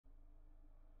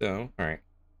So, alright.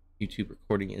 YouTube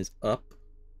recording is up.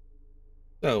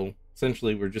 So,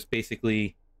 essentially, we're just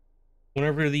basically,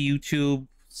 whenever the YouTube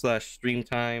slash stream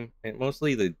time, and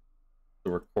mostly the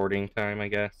recording time, I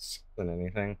guess, than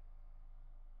anything.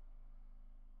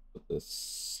 Put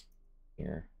this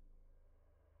here.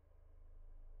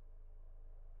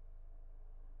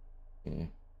 Yeah.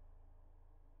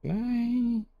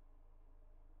 Can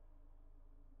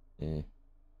I? Yeah.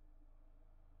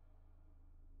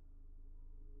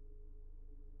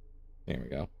 There we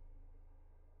go.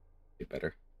 Get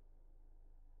better.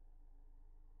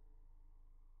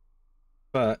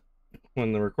 But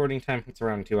when the recording time hits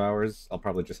around 2 hours, I'll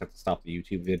probably just have to stop the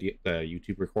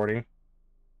YouTube recording,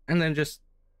 and then just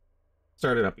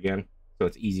start it up again, so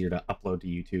it's easier to upload to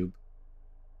YouTube.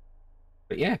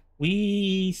 But yeah,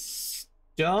 we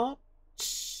stopped.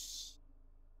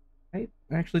 I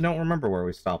actually don't remember where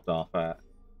we stopped off at.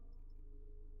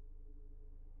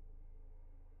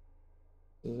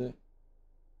 Is it?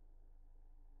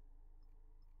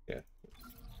 Yeah.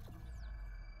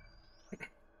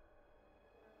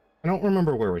 I don't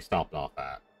remember where we stopped off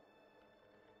at.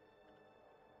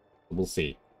 We'll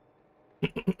see.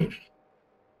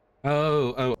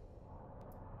 Oh.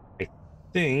 I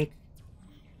think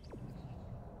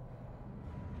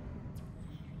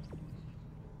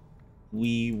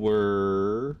we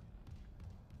were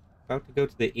about to go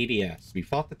to the ADS. We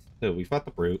fought the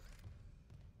brute.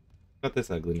 Fought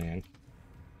this ugly man.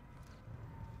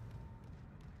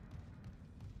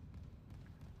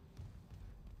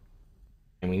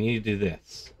 And we need to do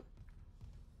this.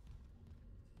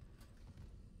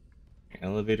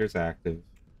 Elevator's active.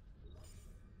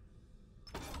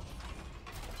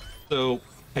 So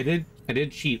I did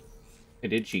cheat. I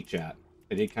did cheat, chat.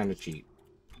 I did kind of cheat.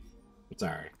 It's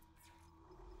alright.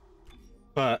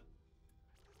 But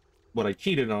what I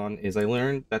cheated on is I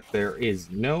learned that there is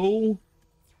no,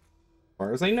 as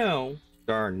far as I know,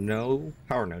 there are no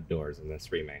power node doors in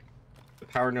this remake. The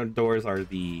power node doors are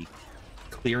the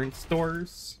clearance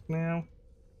doors now.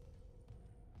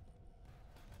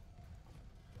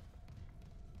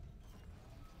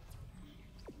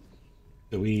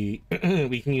 So we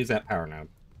can use that power node.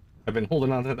 I've been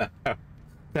holding on to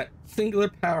that singular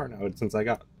power node since I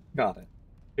got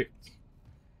it.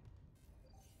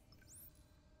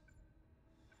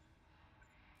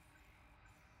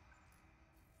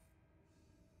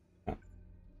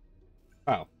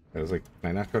 Oh, I was like,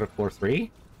 can I not go to floor 3?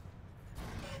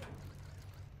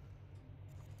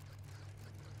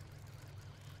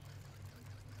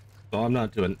 So I'm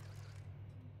not doing.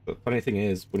 The funny thing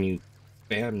is, when you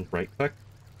spam right click,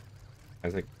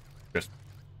 Isaac just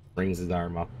brings his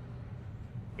arm up.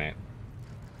 Man,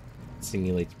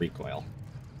 simulates recoil.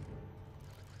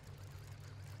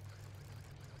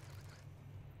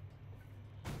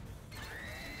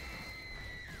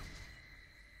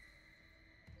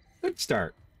 Good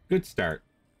start. Good start.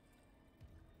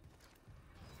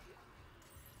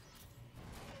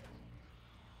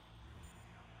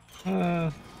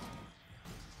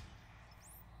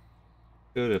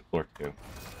 Go to floor 2.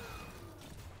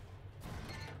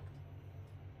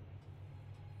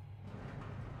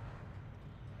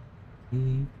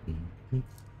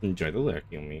 Enjoy the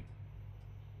lurking me.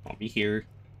 I'll be here.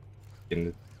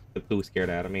 Getting the poo scared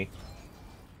out of me.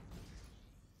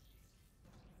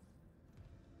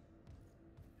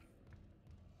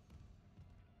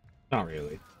 Not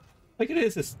really. Like it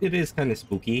is kind of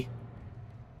spooky.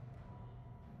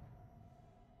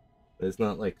 But it's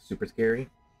not like super scary.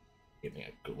 Give me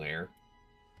a glare.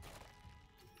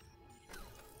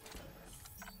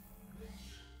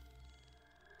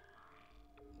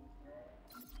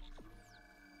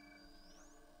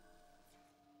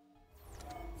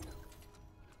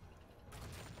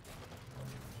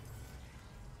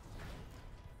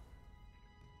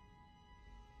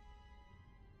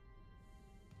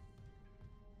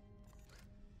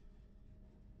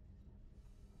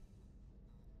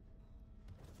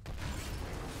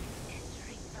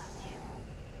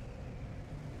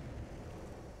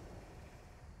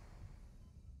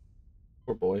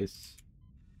 Poor boys.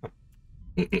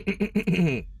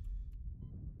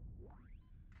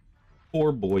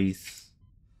 Poor boys.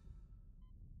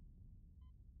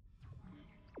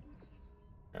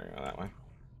 There we go, that way.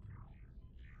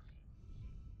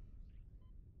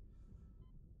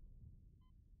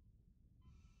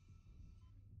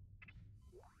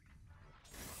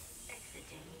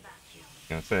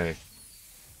 Gonna say.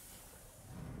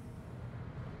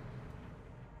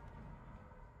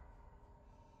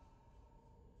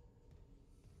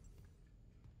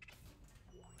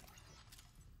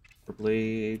 For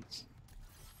blades.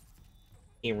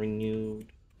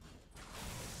 Renewed.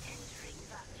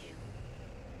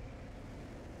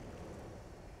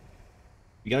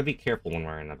 You gotta be careful when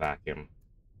we're in a vacuum.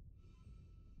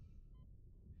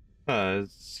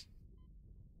 Because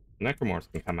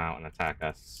necromorphs can come out and attack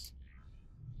us.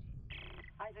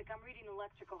 Isaac, I'm reading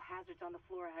electrical hazards on the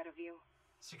floor ahead of you.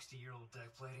 60-year-old deck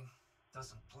plating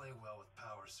doesn't play well with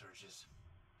power surges.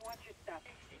 Watch your step.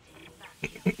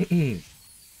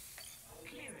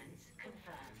 Clearance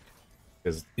confirmed.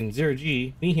 Because in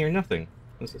 0G, we hear nothing.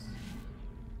 This is...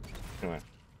 Anyway.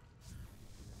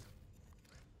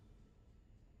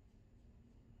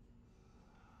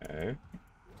 Okay.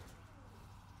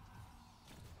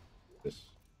 This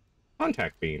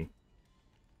contact beam.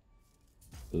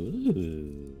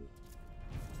 Ooh.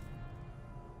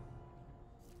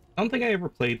 I don't think I ever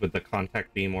played with the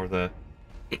contact beam or the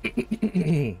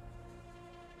the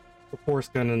force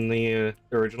gun in the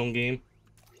original game.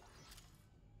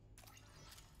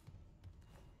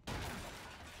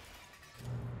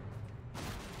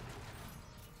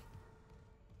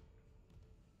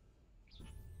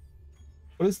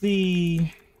 What is the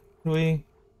way?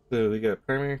 So we got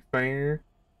primary fire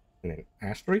and an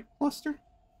asteroid cluster.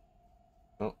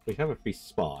 Well, we have a free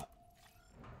spot.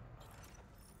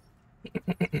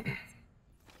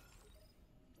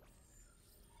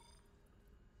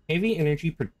 Heavy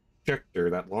energy projector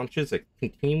that launches a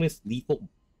continuous lethal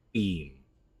beam.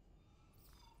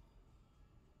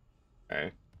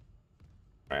 Okay.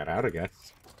 Try it out, I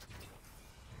guess.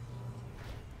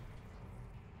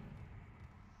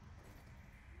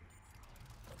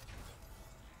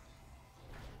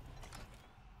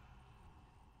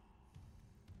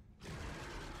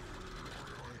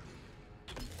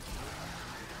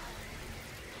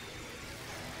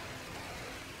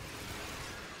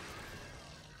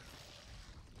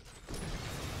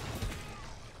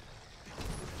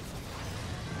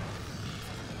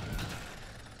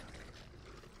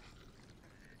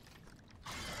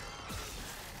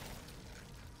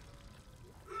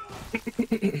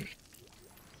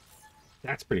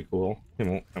 That's pretty cool.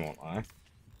 I won't lie.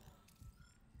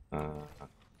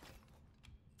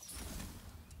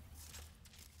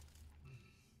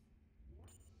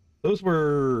 Those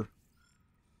were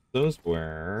those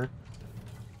were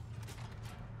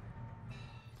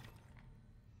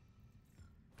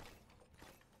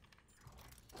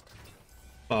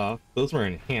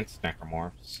enhanced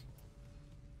necromorphs.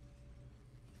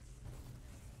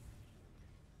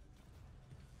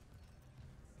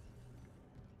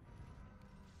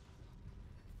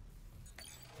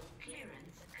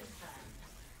 Clearance confirmed.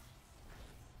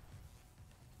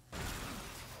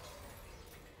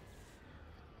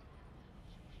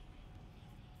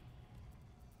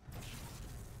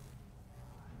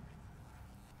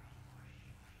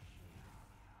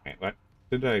 Wait, what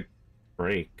did I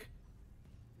break?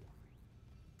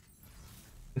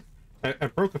 I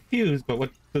broke a fuse, but what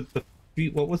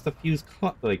was the fuse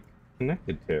like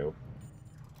connected to?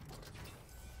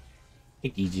 Hey,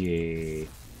 DJ.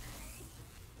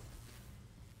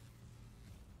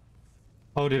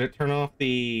 Oh, did it turn off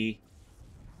the...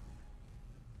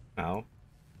 No.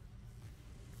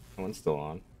 That one's still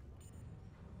on.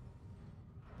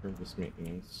 Service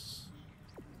maintenance.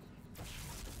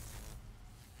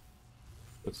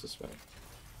 What's this way?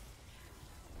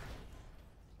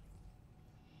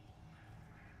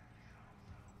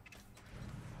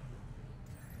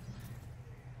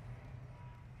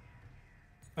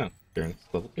 Oh, clearance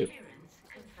level 2. Clearance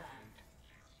confirmed.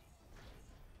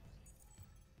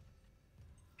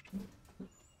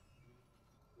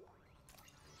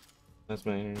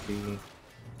 Plasma energy.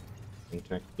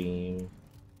 Contact beam.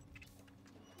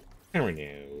 And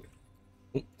renewed.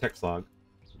 Ooh, text log.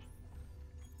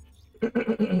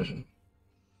 Hold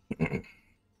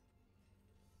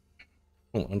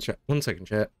on, one second,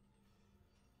 chat.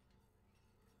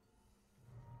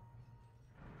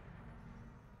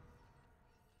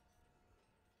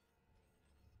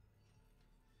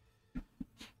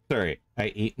 Sorry,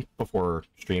 I ate before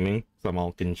streaming, so I'm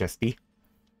all congesty.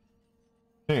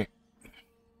 Alright.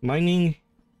 Mining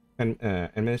and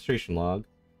administration log.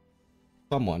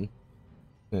 Someone.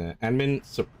 Admin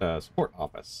support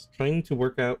office. Trying to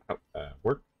work out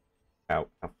how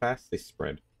fast they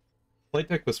spread. Flight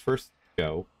deck was first to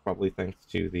go, probably thanks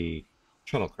to the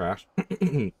shuttle crash.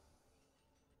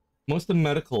 Most of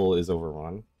medical is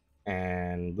overrun,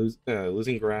 and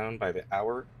losing ground by the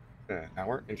hour.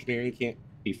 Engineering can't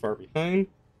be far behind.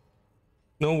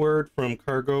 No word from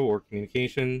cargo or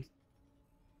communications,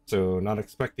 so not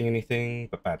expecting anything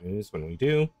but bad news when we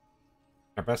do.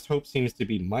 Our best hope seems to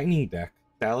be mining deck.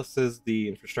 Dallas says the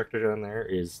infrastructure down there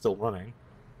is still running.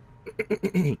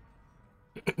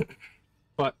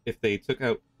 But if they took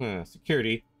out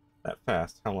security that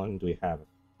fast, how long do we have?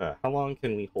 How long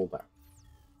can we hold out?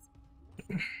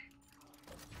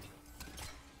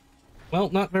 Well,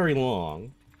 not very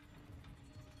long,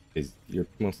 because you're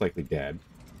most likely dead.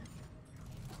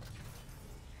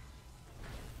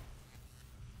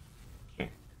 Okay.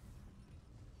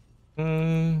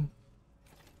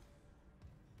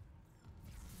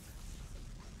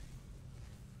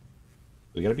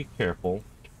 We gotta be careful.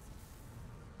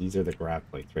 These are the grab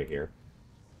plates right here.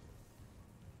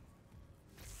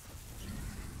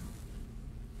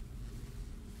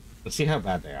 Let's see how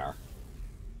bad they are.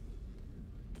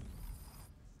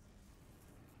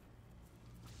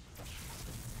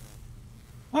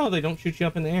 Oh, they don't shoot you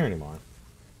up in the air anymore.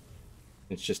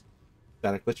 It's just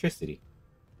static electricity.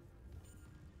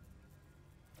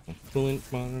 Coolant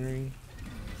monitoring.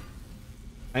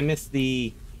 I miss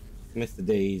the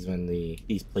days when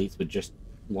these plates would just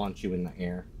launch you in the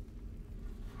air.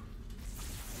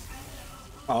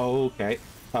 Okay.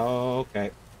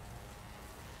 Okay.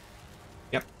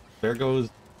 Yep. There goes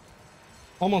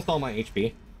almost all my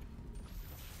HP.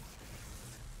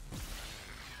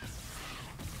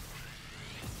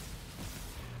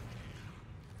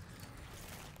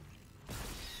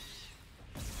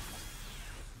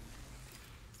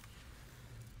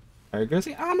 Alright,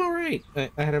 Grozy, I'm alright.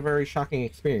 I had a very shocking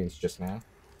experience just now.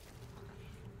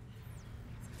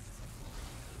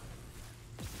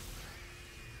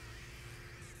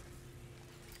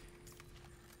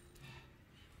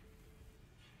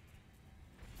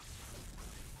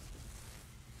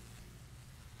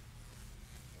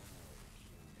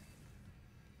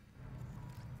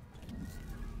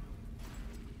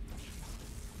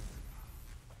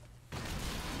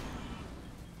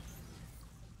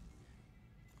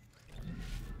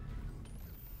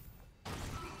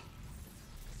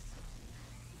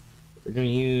 We're gonna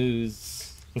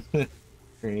use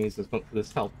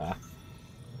this health pack.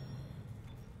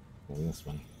 And this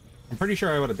one. I'm pretty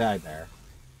sure I would have died there.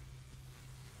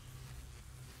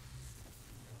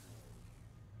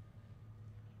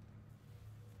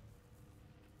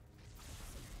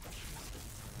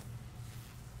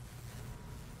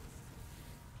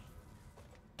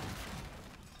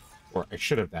 Or I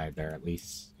should have died there, at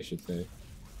least, I should say.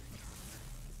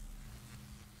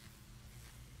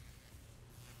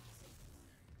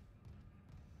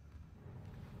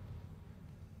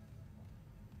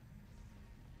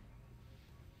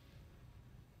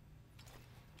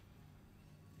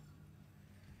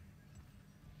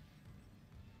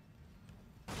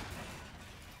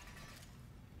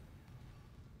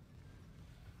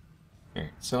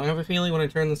 Alright, so I have a feeling when I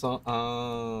turn this on...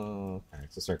 okay,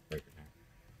 it's a circuit breaker now.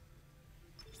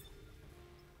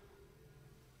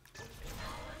 Power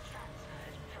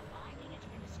transferred from mining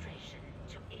administration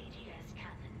to ADS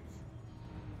cannons.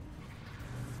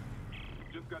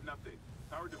 Just got an update.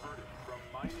 Power diverted from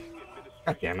mining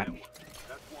God damn administration it. network.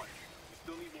 That's one. We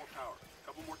still need more power. A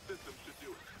couple more systems should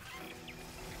do it.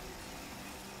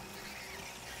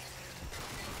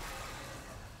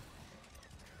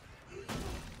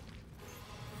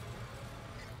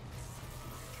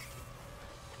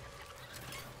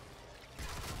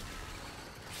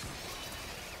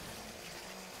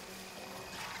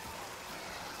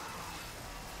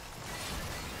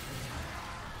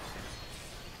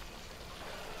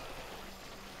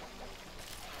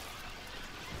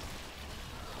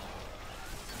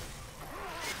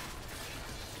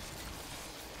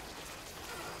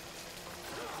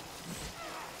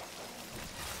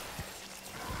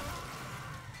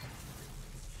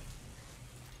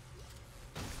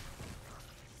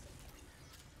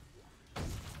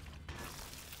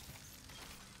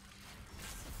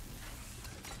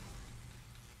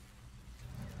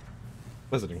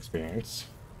 Pleasant experience.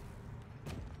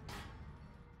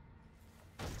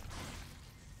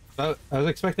 I was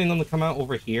expecting them to come out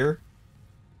over here.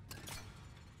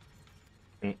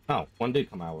 Oh, one did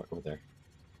come out over there.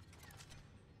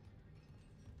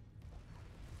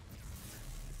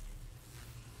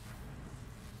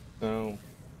 So...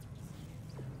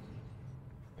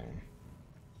 okay.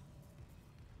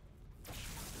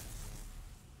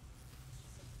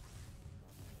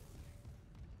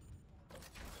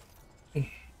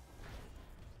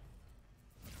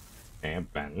 Okay, a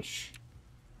bench.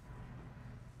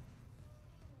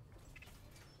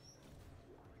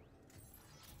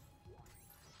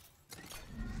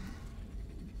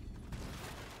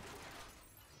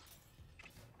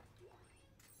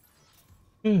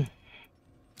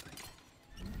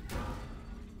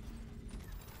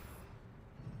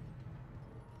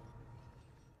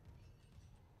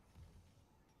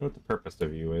 What the purpose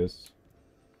of you is.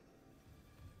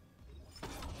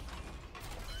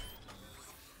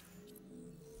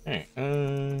 Hey,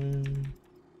 more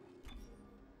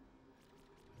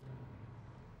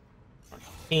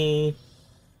Alright,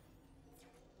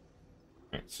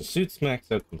 so suit's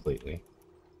maxed out completely.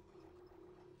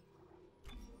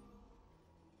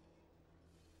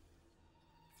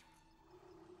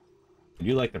 I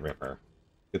do like the Ripper.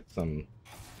 Get some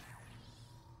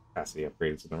capacity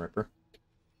upgrades in the Ripper.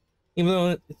 Even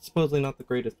though it's supposedly not the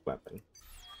greatest weapon.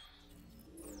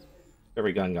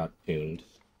 Every gun got tuned.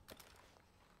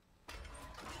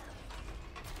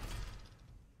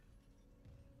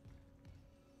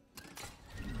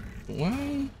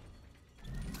 Why?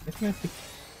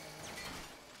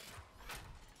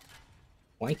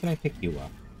 Why can I pick you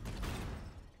up?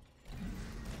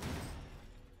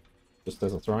 Just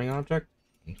as a throwing object?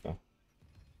 Okay.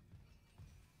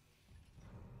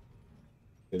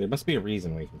 There must be a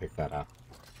reason why you can pick that up.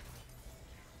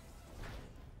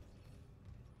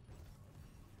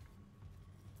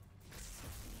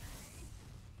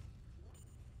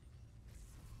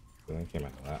 So that came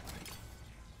out of that.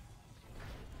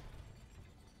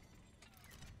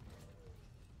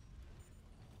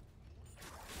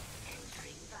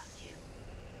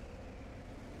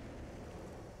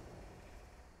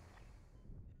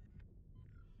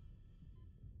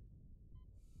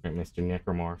 Alright, Mr.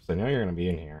 Necromorph, so I know you're gonna be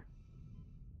in here.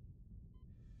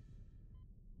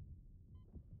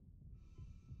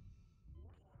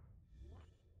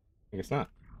 I guess not.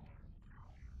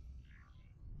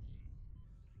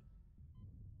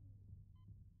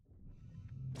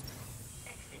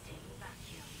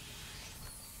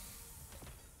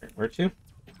 Alright, where to?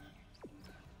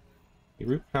 You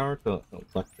route power to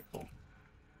electrical.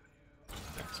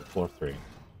 Okay, so floor 3.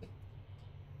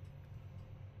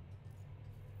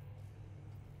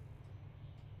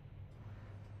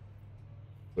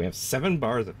 We have 7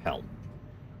 bars of health.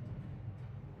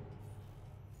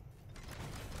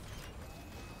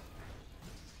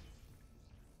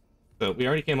 So we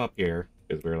already came up here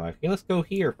because we were like, hey, let's go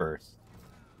here first.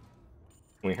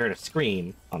 And we heard a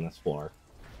scream on this floor.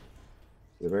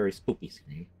 It's a very spooky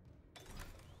scream.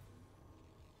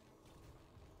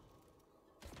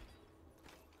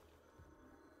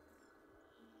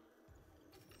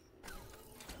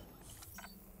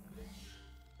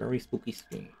 Very spooky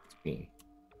scream.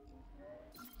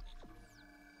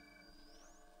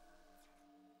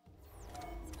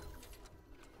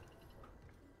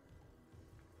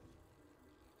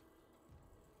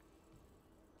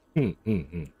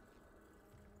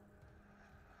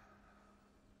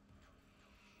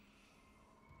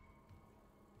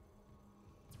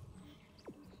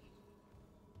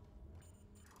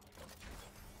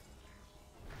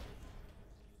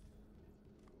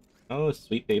 Oh,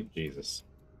 sweet baby Jesus.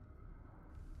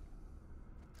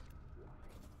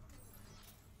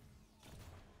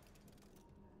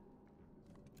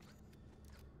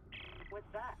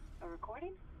 What's that? A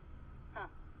recording? Huh.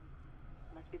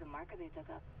 Must be the marker they dug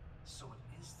up. So it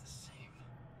is the same.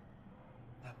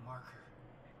 That marker.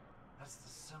 That's the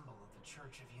symbol of the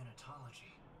Church of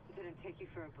Unitology. Didn't take you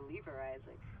for a believer,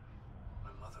 Isaac.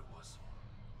 My mother was.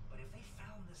 But if they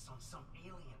found this on some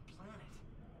alien planet,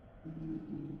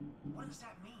 what does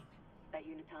that mean? That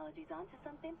Unitology's onto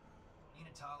something?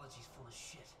 Unitology's full of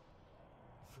shit.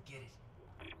 Forget it.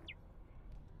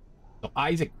 So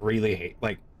Isaac really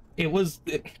it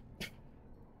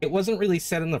wasn't really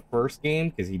said in the first game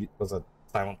because he was a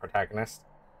silent protagonist,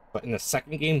 but in the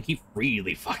second game he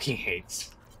really fucking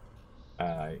hates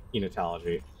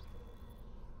Unitology.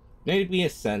 Maybe we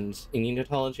ascend in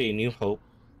Unitology a new hope,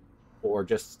 or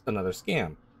just another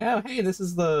scam. Oh hey, this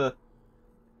is the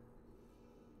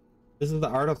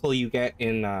article you get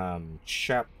in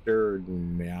chapter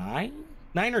 9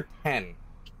 or 10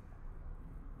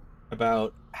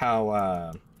 about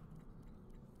how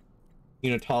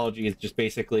Unitology is just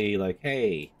basically like,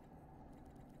 hey,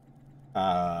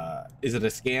 is it a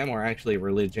scam or actually a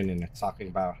religion? And it's talking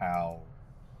about how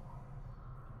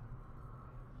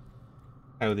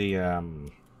the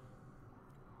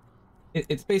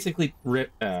it's basically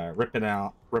ripping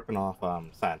off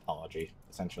Scientology,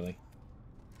 essentially.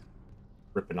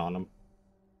 Ripping on them.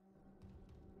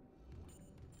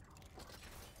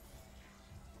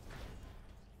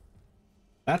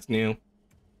 That's new.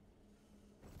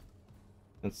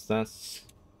 That's locked.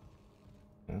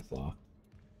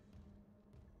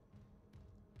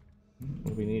 What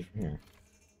do we need from here?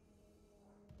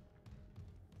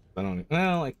 I don't.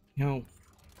 Well, like, you know,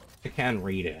 I can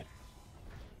read it,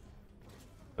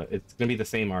 but it's gonna be the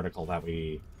same article that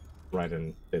we read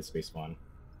in Dead Space 1.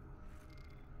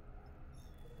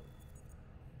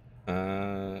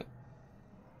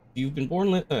 You've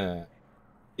been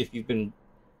if you've been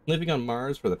living on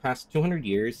Mars for the past 200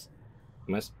 years,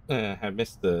 you must have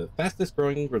missed the fastest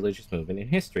growing religious movement in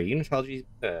history. Unitology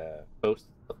boasts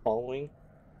the following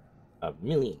of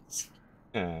millions.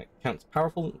 Counts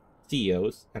powerful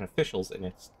CEOs and officials in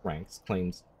its ranks,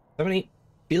 claims 78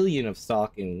 billion of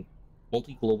stock in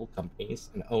multi-global companies,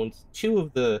 and owns two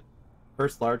of the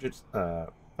first largest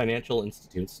financial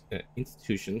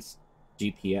institutions,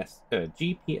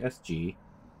 GPSG,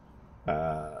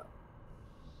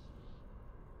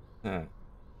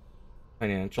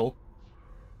 Financial,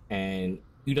 and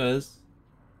Utah's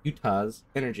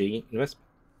Energy Investment.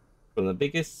 From the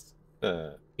biggest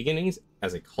beginnings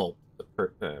as a cult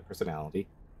personality,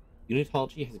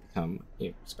 Unitology has become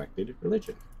a respected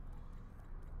religion.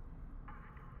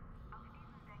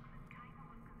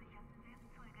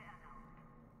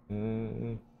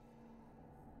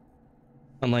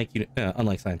 Unlike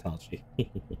Scientology.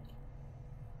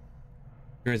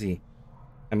 Grozy,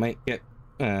 I might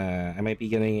be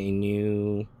getting a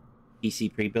new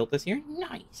PC pre-built this year.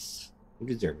 Nice. You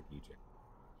deserve it, DJ.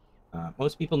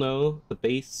 Most people know the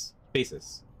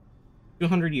basis.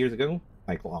 200 years ago,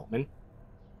 Michael Altman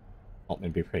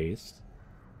be praised,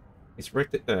 is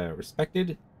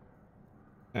respected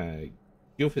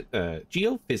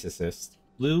geophysicist,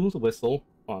 blew the whistle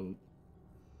on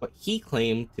what he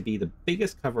claimed to be the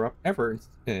biggest cover-up ever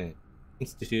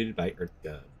instituted by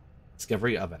EarthGov.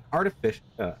 Discovery of an artifact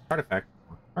or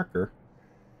marker,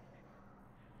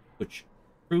 which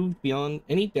proved beyond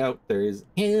any doubt there is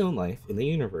alien life in the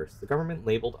universe. The government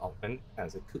labeled Altman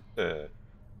as a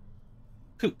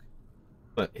kook,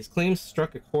 but his claims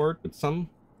struck a chord with some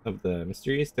of the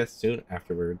mysterious deaths soon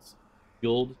afterwards,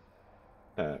 fueled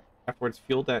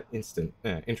that instant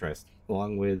interest,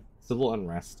 along with civil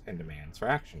unrest and demands for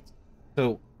actions.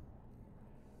 So,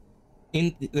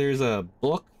 there's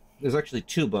actually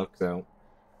two books out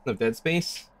of Dead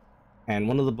Space, and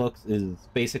one of the books is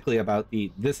basically about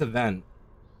this event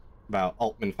about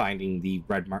Altman finding the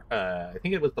red mark. I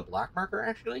think it was the black marker,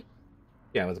 actually.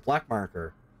 Yeah, it was a black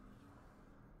marker,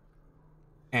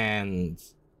 and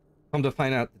come to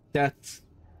find out the deaths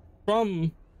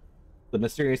from the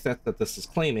mysterious death that this is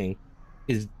claiming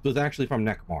was actually from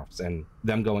necromorphs and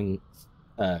them going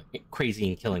crazy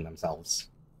and killing themselves.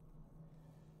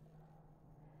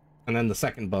 And then the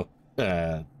second book,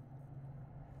 can't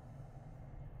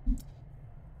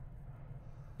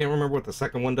remember what the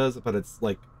second one does, but it's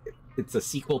a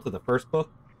sequel to the first book.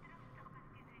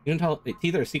 It's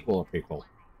either a sequel or prequel.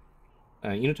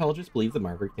 Unitologists believe the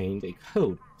marker contained a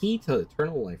code key to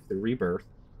eternal life through rebirth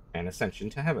and ascension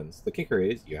to heavens. The kicker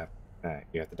is you have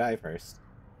to die first.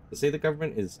 They say the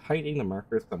government is hiding the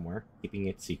marker somewhere, keeping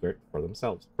it secret for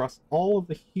themselves. Across all of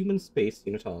the human space,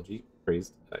 Unitologists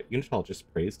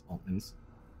praised Altman's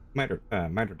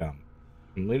martyrdom.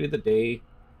 And later the day,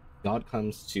 God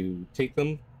comes to take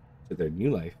them to their new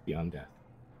life beyond death.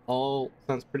 All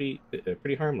sounds pretty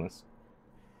harmless.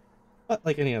 But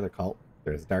like any other cult,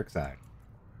 there's a dark side.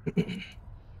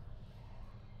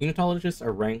 Unitologists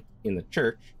are ranked in the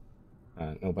church.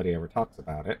 Nobody ever talks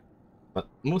about it, but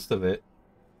most of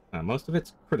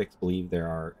its critics believe there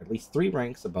are at least 3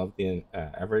 ranks above the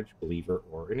average believer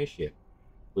or initiate.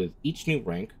 With each new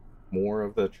rank, more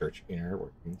of the church inner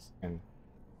workings and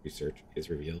research is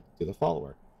revealed to the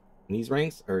follower. And these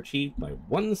ranks are achieved by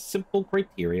one simple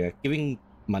criteria: giving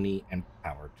money and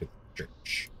power to the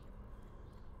church.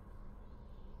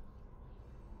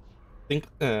 Think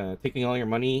taking all your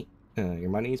money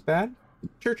is bad? The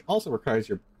church also requires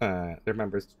their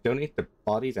members to donate their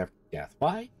bodies after death.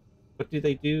 Why? What do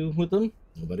they do with them?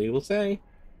 Nobody will say.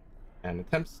 And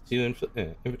attempts to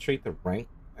infiltrate the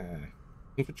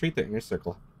inner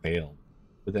circle failed,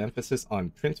 with the emphasis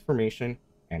on transformation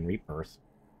and rebirth.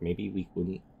 Maybe we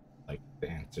wouldn't like the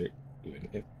answer,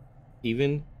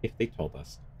 even if they told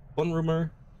us. One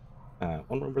rumor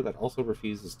that also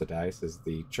refuses to die says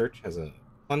the church has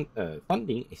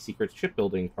funding a secret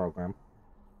shipbuilding program.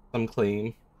 Some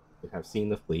claim to have seen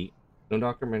the fleet. No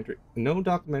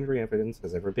documentary evidence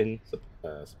has ever been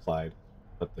supplied,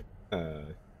 but the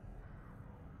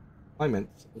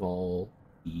climates of all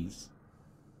these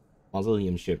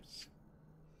mausoleum ships,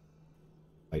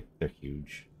 like their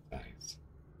huge size,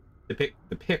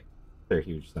 depict their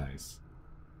huge size.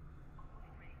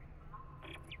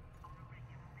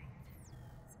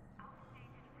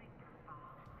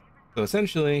 So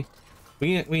essentially,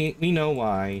 we know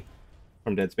why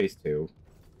from Dead Space 2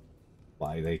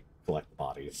 why they collect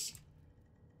bodies.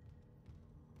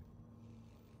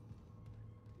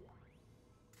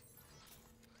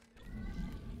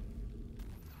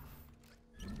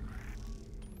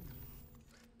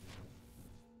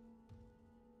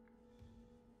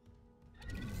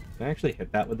 Can I actually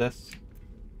hit that with this?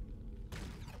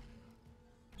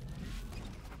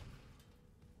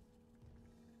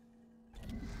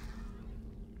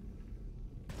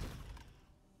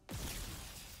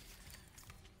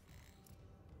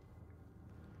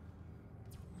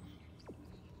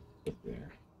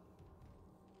 there.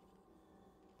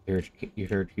 You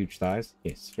heard huge thighs?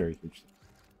 Yes, very huge.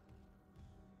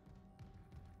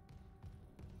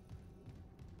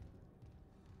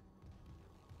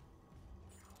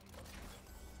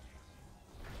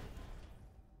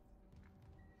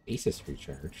 Aces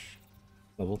recharge.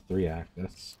 Level 3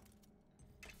 Actus.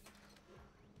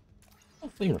 Oh,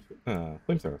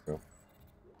 flamethrower throw.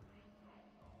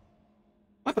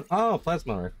 Weapon. Oh,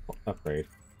 plasma upgrade.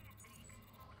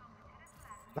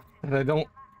 And I don't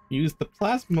use the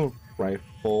plasma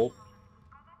rifle.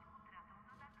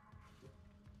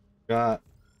 Got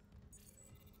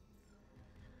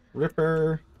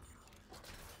Ripper,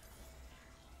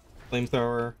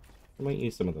 flamethrower. I might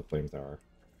use some of the flamethrower.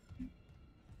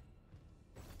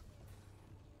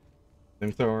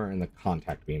 Flamethrower and the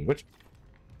contact beam, which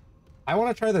I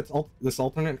want to try this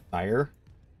alternate fire.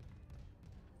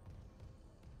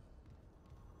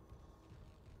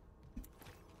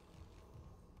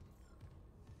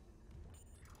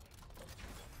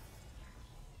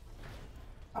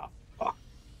 Oh, fuck.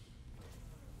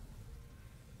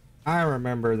 I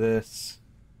remember this.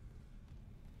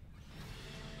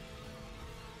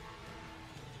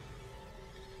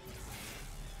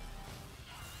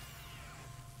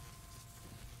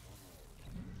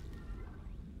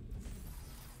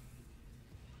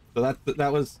 So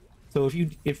that was so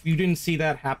if you didn't see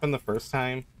that happen the first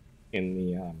time in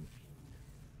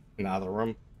the other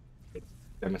room, it's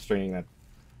demonstrating that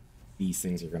these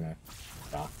things are gonna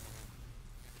stop.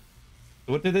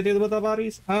 So what did they do with the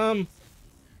bodies?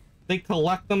 They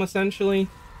collect them essentially.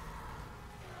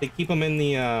 They keep them in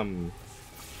the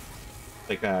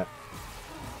like a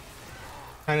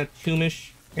kind of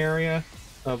tombish area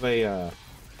of a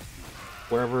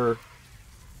wherever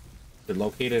they're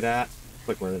located at.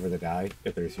 Like wherever they die,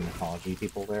 if there's unitology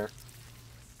people there.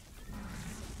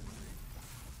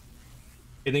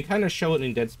 And they kind of show it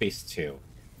in Dead Space 2.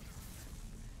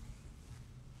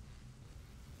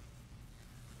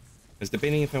 I was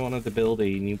debating if I wanted to build a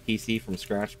new PC from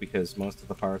scratch because most of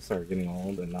the parts are getting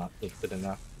old and not good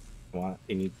enough. I want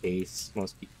a new case.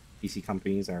 Most PC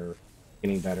companies are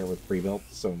getting better with pre-built,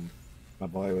 so my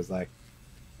boy was like,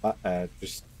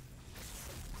 just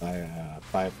buy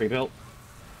a pre-built.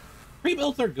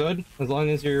 Pre-builts are good as long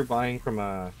as you're buying from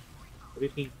a. Where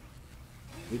did he?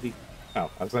 Oh,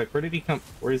 I was like, where did he come?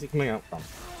 Where is he coming out from?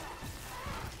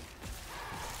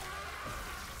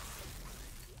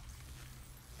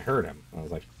 I heard him. I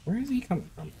was like, where is he coming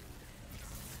from?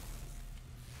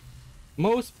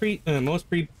 Most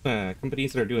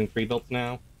companies that are doing pre-builts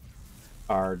now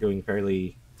are doing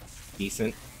fairly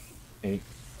decent, and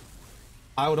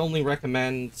I would only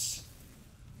recommend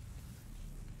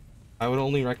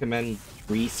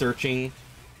researching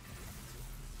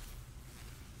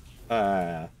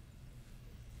the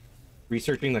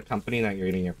company that you're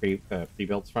getting your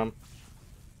pre-builts from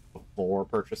before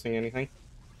purchasing anything.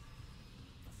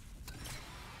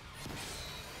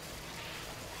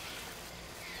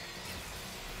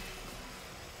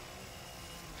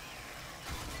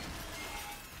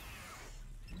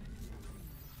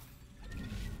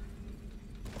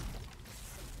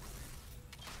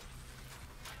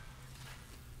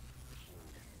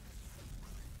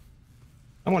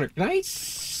 I wonder, can I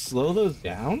slow those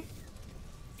down?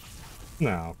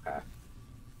 No, okay.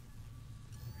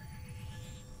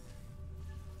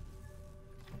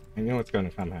 I know it's going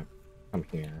to come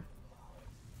here.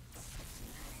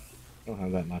 I don't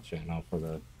have that much in now for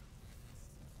the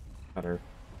cutter.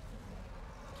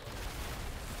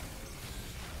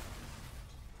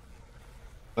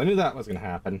 I knew that was going to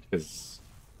happen because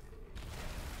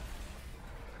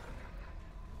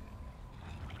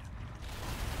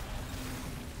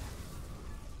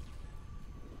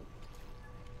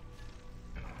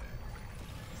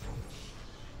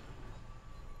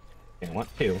I want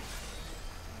two.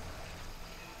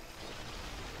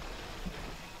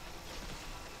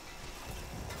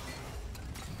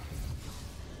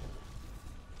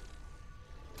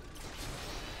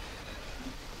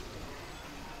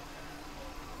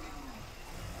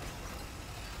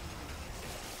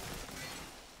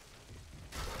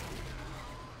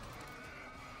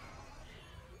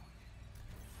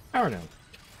 I don't know.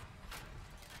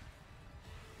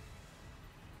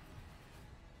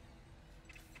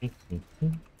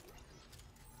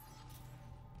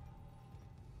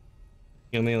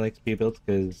 Yumi likes to be built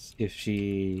because if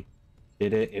she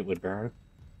did it, it would burn.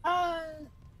 I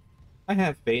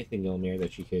have faith in Ylmir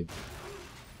that she could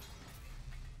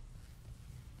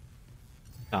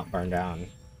not burn down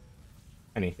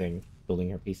anything building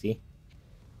her PC.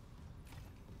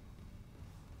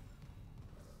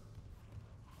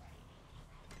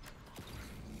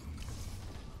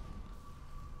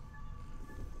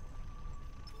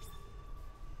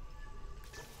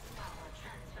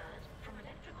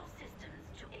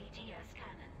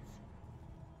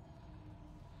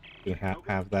 You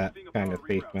have that kind of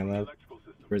faith, my love.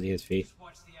 Where's his faith?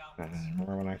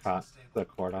 Remember when I caught the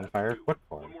cord on fire? What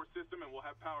cord? One more system and we'll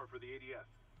have power for the ADS.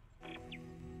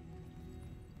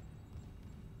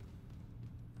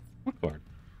 What cord?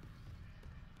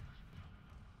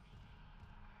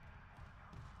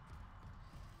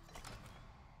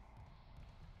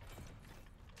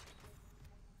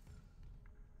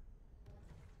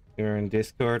 You're in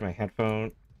Discord, my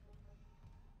headphone.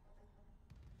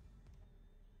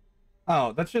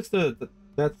 Oh, that's just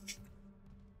that's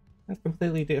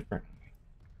completely different.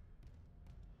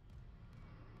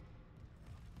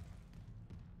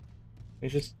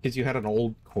 It's just because you had an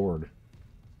old cord.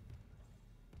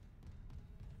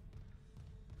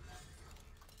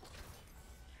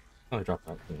 Oh, I dropped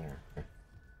out from there. Okay.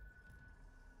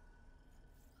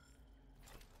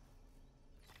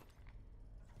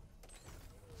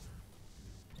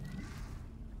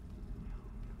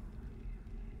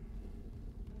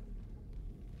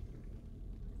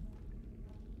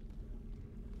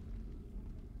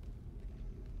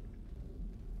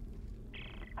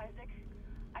 Isaac,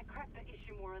 I cracked the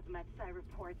Ishimura's Matsai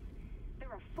reports. They're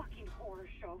a fucking horror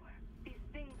show. These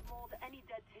things mold any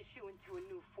dead tissue into a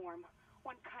new form.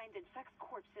 One kind infects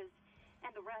corpses,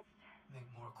 and the rest... Make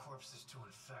more corpses to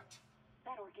infect.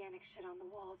 That organic shit on the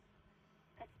walls,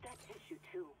 that's dead tissue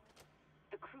too.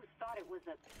 The crew thought it was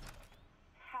a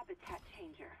habitat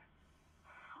changer.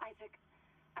 Isaac,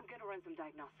 I'm gonna run some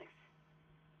diagnostics.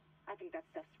 I think that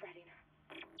stuff's spreading.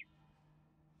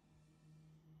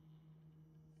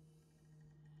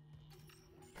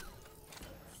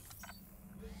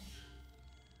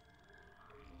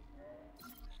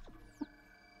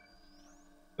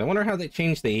 I wonder how they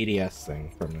changed the ADS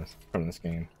thing from this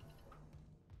game.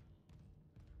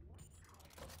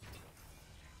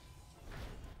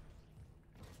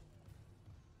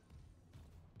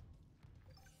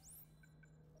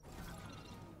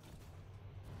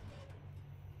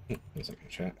 A second,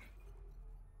 chat.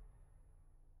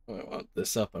 Oh, I want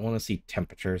this up. I want to see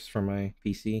temperatures for my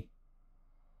PC.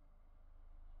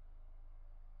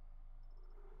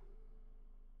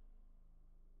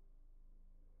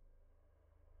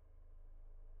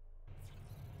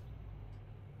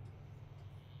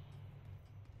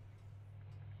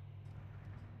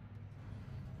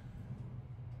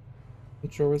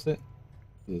 Which drawer was it?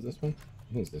 Is it this one?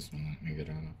 I think it's this one. Let me get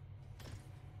on.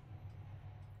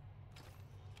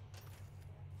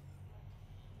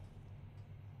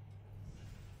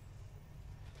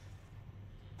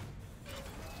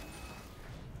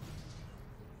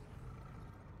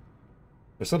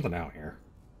 There's something out here.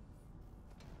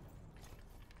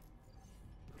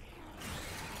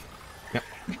 Yep.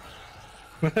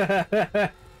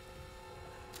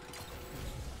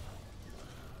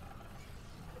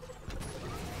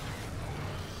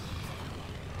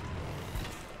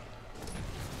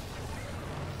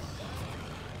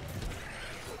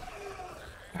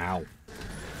 Ow.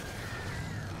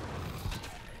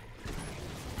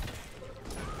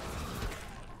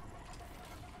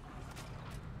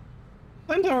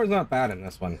 Flame Tower's not bad in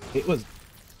this one. It was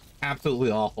absolutely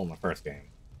awful in the first game.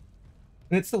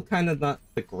 And it's still kind of not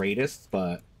the greatest,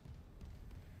 but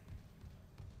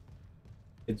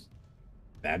it's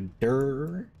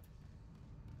better.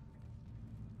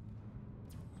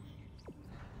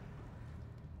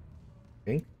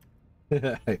 I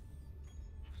think.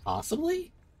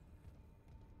 Possibly?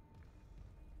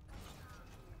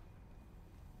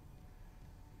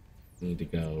 Need to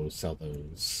go sell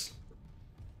those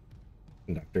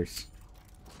conductors.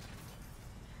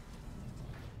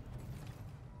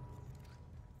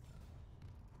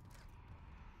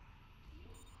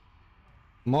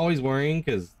 I'm always worrying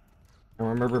because I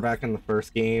remember back in the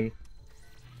first game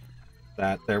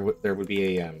that there would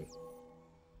be a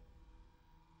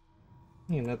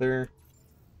another.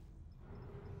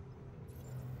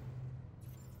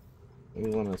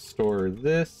 We want to store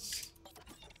this.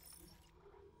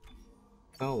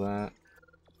 Sell that.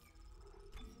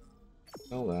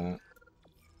 Sell that.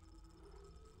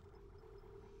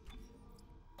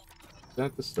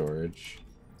 That's the storage.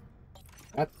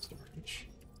 That's the storage.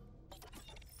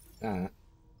 That.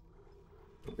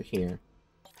 Over here.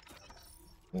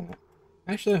 That.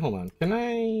 Actually, hold on. Can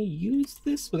I use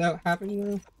this without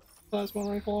having the plasma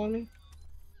rifle on me?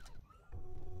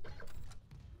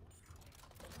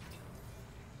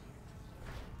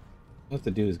 What I have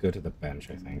to do is go to the bench,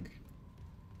 I think.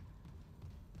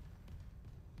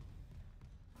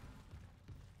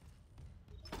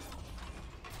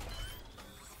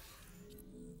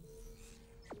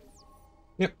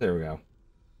 Yep, there we go.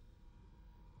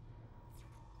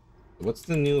 What's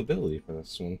the new ability for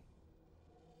this one?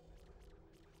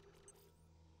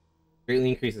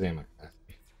 Greatly increases ammo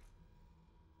capacity.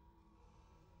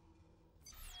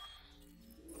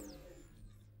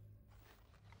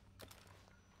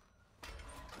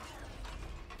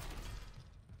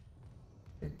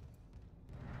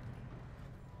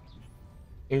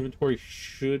 Inventory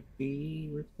should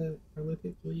be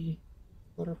relatively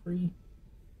clutter-free.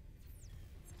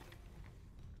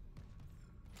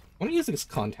 I want to use this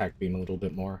contact beam a little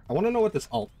bit more. I want to know what this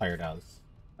alt fire does.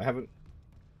 I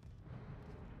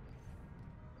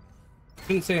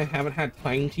shouldn't say I haven't had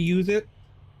time to use it.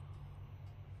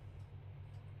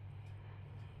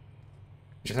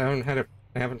 Just I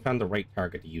haven't found the right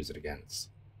target to use it against.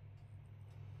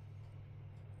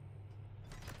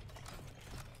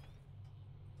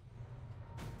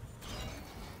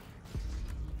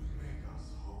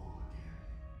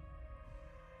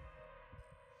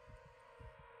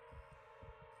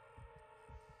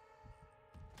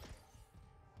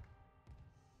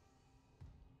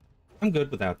 I'm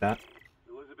good without that.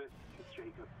 Elizabeth, it's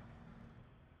Jacob.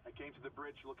 I came to the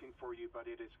bridge looking for you, but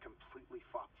it is completely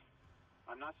fucked.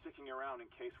 I'm not sticking around in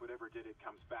case whatever did it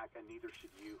comes back, and neither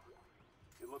should you.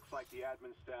 It looks like the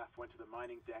admin staff went to the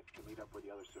mining deck to meet up with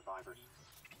the other survivors.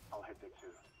 I'll head there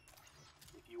too.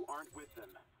 If you aren't with them,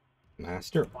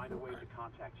 Master. I'll find a way to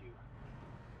contact you.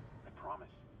 I promise.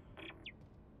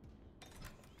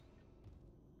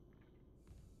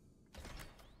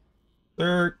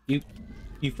 Sir, you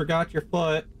forgot your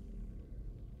foot.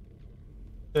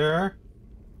 Sir?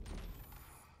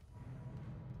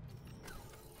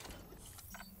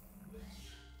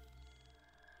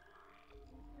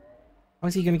 How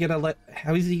is he gonna get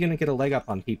a leg up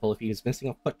on people if he's missing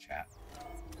a foot, chat?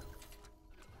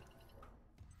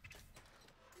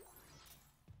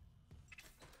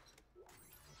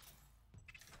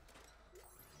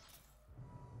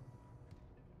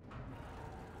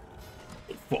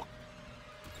 Fuck.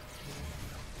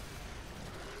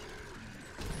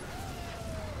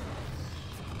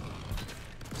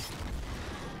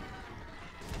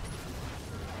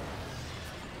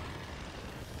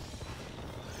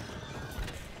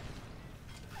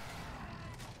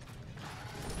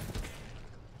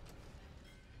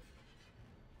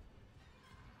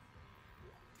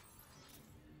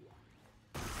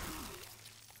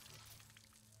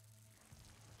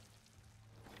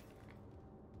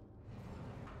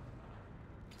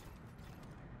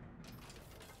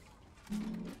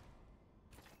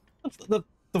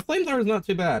 The flamethrower is not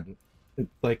too bad. It's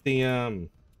like the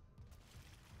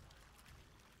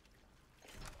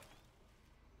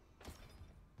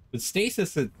with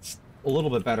stasis, it's a little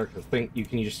bit better because you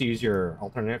can just use your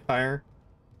alternate fire,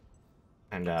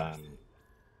 and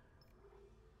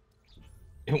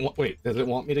wait, does it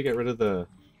want me to get rid of the?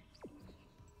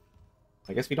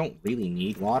 I guess we don't really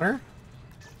need water.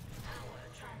 Power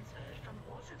transferred from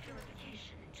water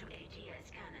purification to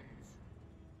ADS cannons.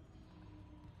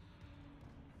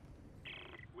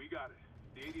 We got it.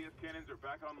 The ADS cannons are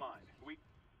back online. Wait,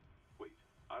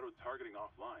 auto-targeting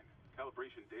offline.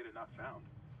 Calibration data not found.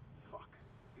 Fuck.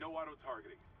 No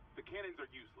auto-targeting. The cannons are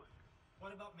useless.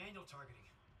 What about manual targeting?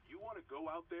 You want to go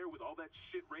out there with all that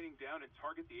shit raining down and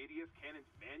target the ADS cannons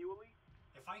manually?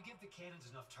 If I give the cannons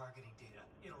enough targeting data,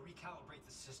 it'll recalibrate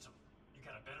the system. You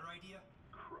got a better idea?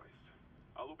 Christ.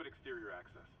 I'll open exterior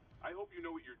access. I hope you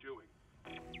know what you're doing.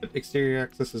 But exterior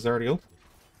access is already open.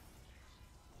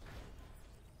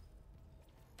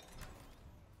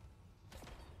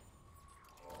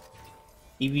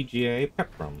 EVGA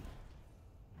prep room.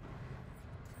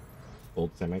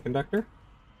 Gold semiconductor.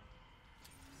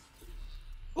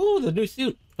 Oh, the new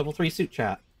suit. Level 3 suit,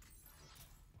 chat.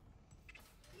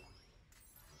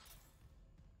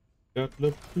 Got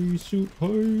level 3 suit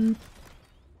hype.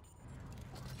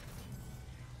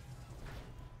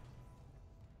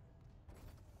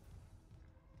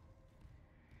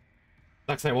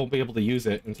 Sucks I won't be able to use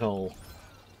it until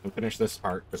I finish this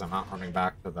part because I'm not running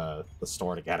back to the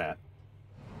store to get it.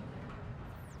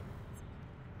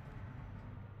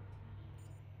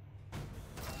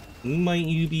 Might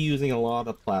you be using a lot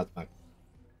of plasma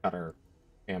cutter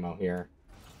ammo here?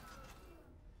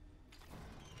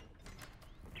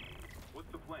 What's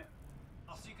the plan?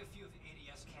 I'll sync a few of the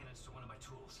ADS cannons to one of my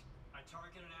tools. I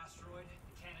target an asteroid,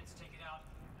 the cannons take it out,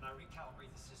 and I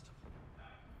recalibrate the system.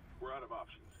 We're out of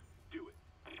options. Do it.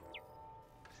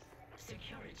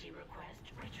 Security request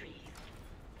retrieved.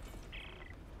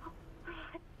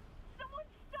 Someone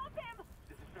stop him!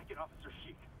 This is Second Officer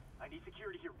Sheik. I need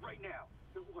security here right now.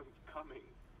 No one's coming.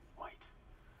 White,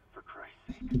 for Christ's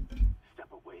sake,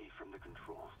 step away from the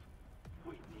controls.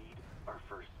 We need our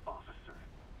first officer.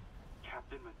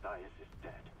 Captain Matthias is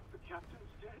dead. The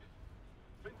captain's dead?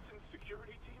 Vincent's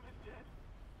security team is dead?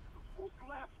 Who's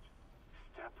left?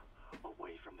 step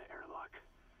away from the airlock.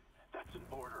 That's an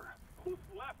order. Who's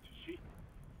left, Chief?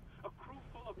 A crew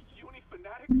full of uni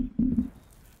fanatics?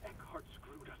 Eckhart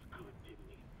screwed us good, didn't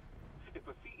he? If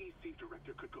a CEC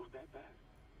director could go that bad,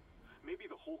 maybe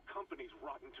the whole company's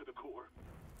rotten to the core.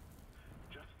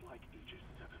 Just like Aegis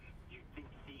 7. You think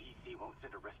CEC won't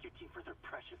send a rescue team for their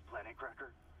precious planet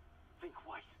cracker? Think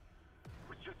twice.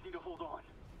 We just need to hold on.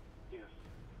 Yes.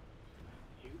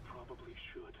 You probably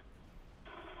should.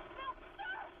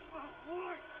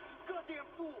 What? Goddamn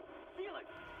fool! Seal it!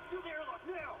 Do the airlock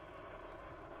now!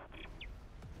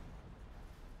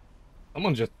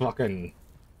 Someone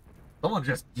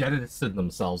just jettisoned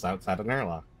themselves outside an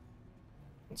airlock.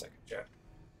 1 second, Jet.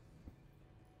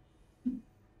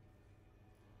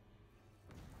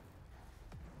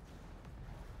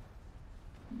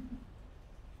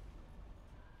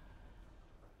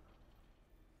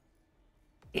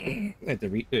 I had to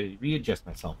readjust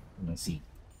myself in my seat.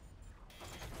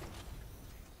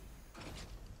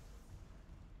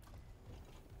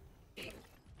 Entering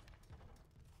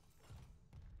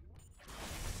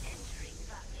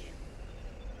vacuum.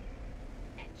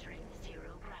 Entering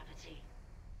zero gravity.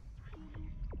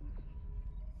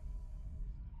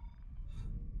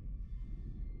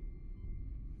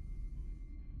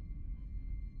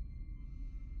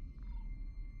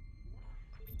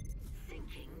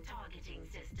 Syncing targeting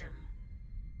system.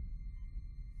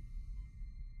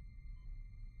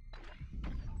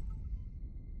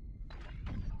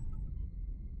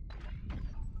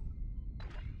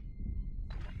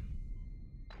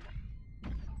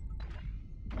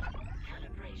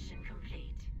 Calibration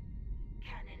complete.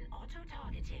 Cannon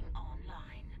auto-targeting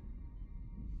online.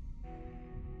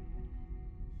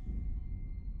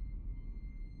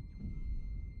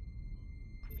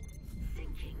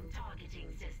 Syncing targeting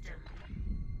system.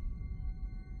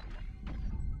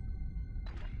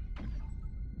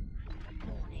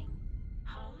 Warning.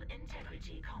 Hull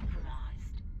integrity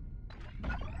compromised.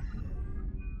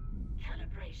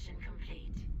 Calibration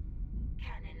complete.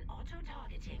 Cannon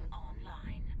auto-targeting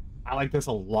online. I like this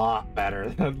a lot better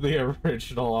than the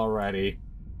original already.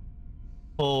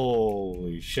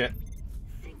 Holy shit.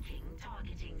 Syncing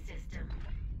targeting system.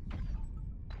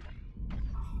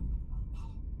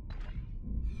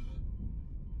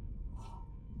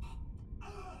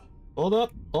 Hold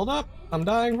up, I'm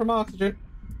dying from oxygen.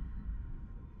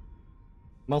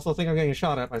 I'm also think I'm getting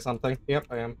shot at by something. Yep,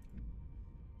 I am.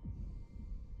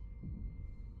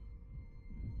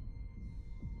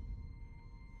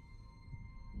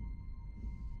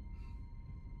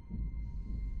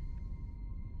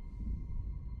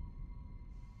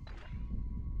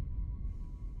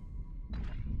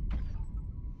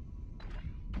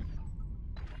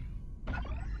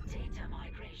 Data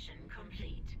migration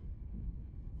complete.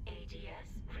 ADS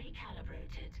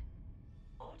recalibrated.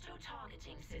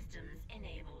 Auto-targeting systems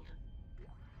enabled.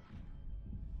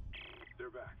 They're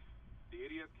back. The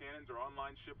ADS cannons are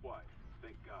online ship-wide.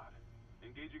 Thank God.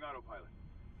 Engaging autopilot.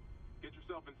 Get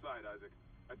yourself inside, Isaac.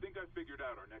 I think I figured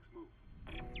out our next move.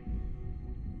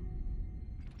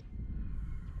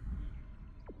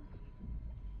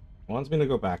 It wants me to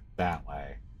go back that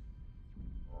way.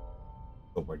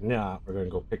 But we're not. We're gonna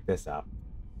go pick this up.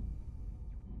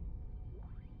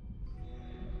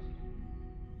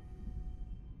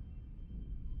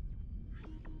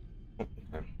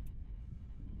 Okay.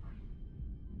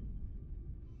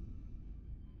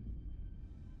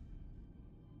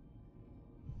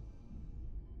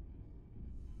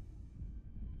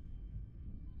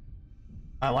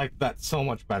 I like that so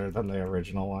much better than the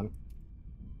original one.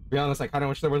 To be honest, I kind of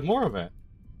wish there was more of it.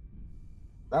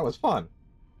 That was fun.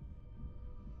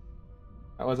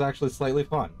 That was actually slightly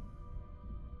fun.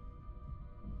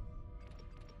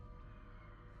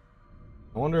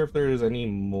 I wonder if there's any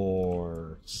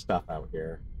more stuff out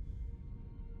here.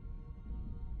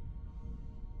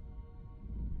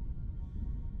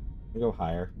 Let me go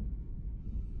higher.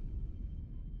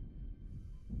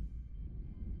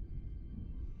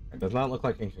 It does not look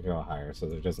like it can go higher, so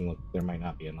there might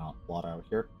not be a lot out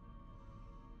here.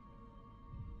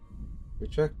 We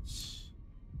checked.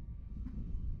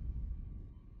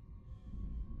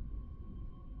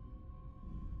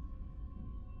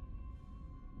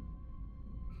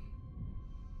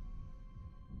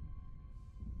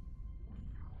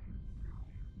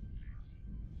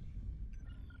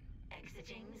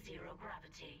 Exiting zero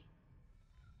gravity.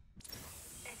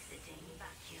 Exiting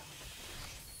vacuum.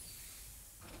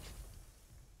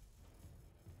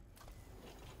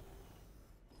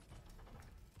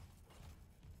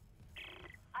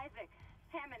 Isaac,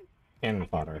 Hammond. Cannon I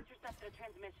just fodder. intercepted a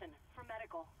transmission for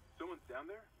medical. Someone's down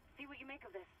there? See what you make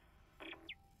of this.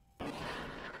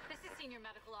 This is Senior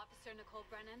Medical Officer Nicole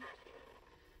Brennan.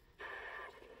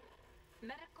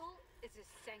 Medical is a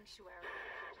sanctuary.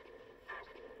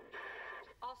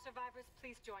 All survivors,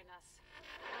 please join us.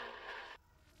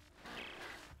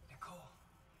 Nicole,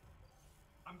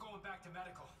 I'm going back to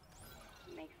medical.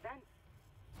 Makes sense.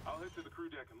 I'll head to the crew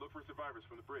deck and look for survivors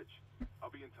from the bridge.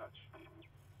 I'll be in touch.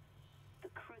 The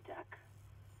crew deck.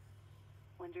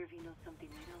 Wonder if he knows something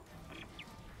we don't.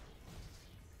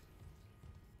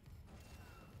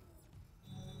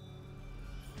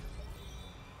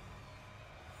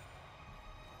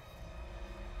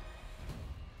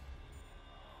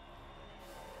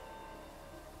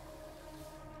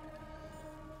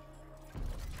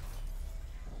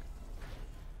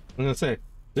 I'm gonna say,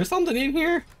 there's something in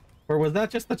here? Or was that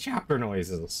just the chapter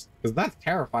noises? Because that's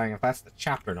terrifying if that's the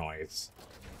chapter noise.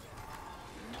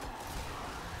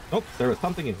 Oh, there was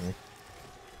something in here.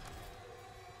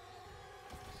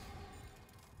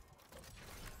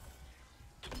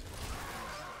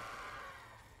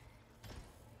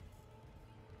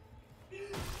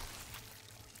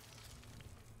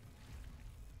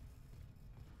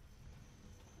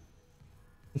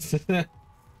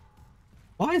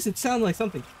 Why does it sound like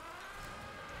something?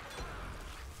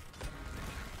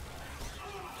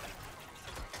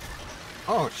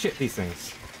 Oh shit, these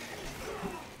things.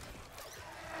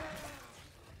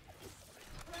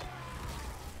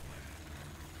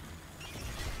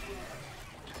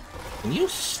 Can you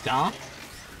stop?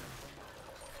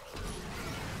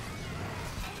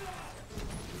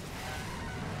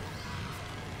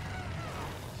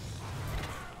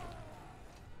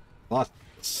 Lost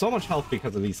so much health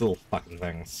because of these little fucking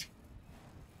things.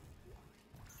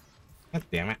 God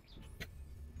damn it.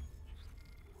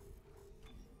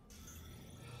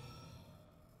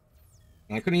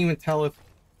 And I couldn't even tell if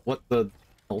what the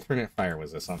alternate fire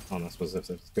was this on this was if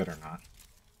it's good or not.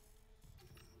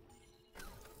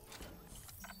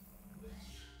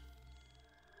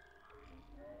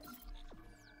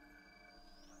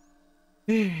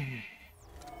 I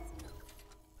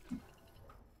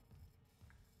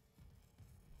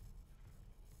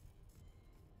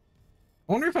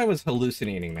wonder if I was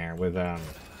hallucinating there with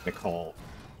Nicole.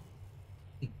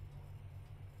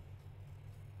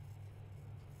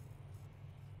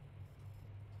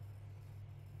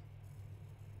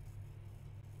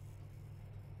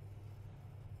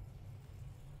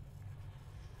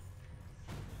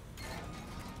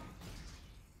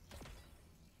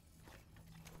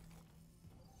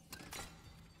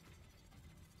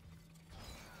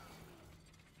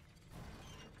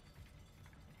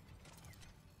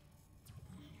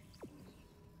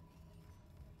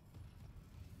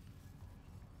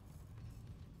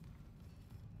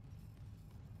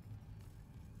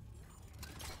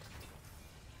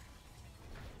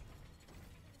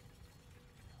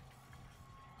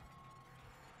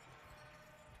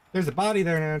 There's a body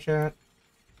there now, chat.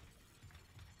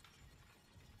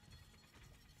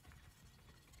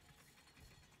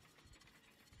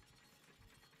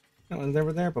 That one's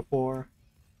never there before.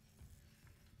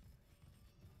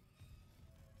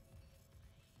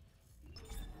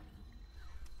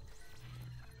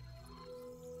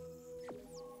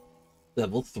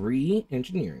 Level 3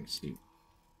 engineering suit.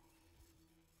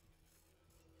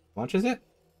 Launches it?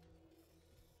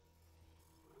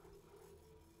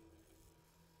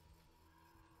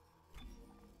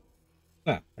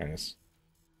 Ah, there it is.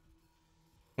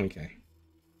 Okay.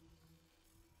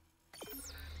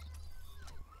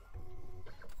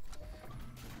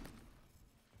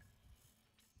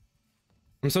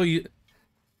 I'm so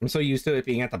used to it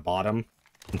being at the bottom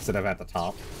instead of at the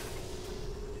top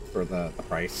for the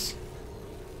price.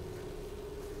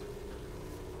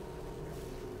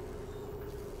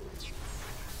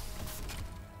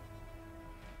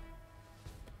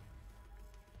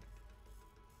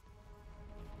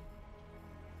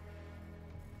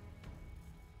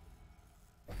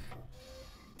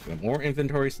 Got more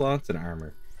inventory slots and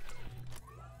armor.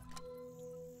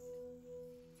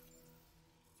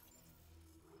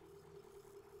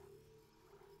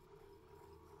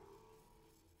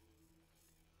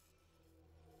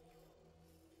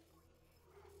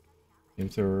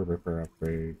 Flamethrower, Ripper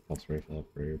upgrade, Pulse Rifle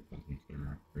upgrade, Plasma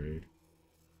Cannon upgrade.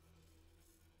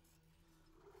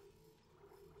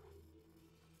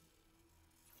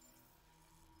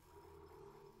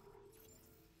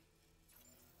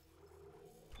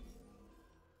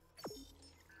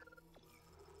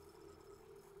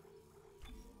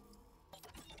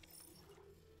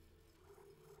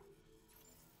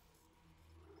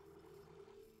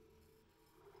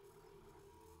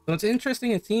 So it's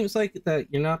interesting, it seems like that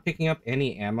you're not picking up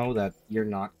any ammo that you're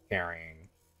not carrying.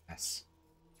 Yes.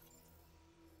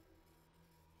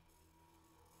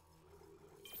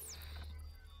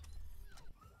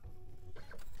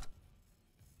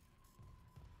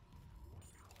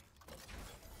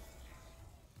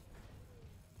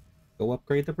 go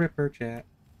upgrade the Ripper, chat.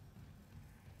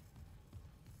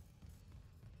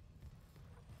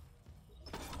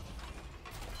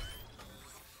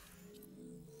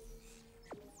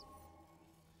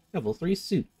 Level 3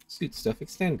 suit. Suit stuff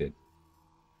extended.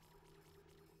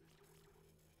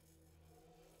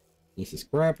 Increases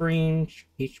grab range,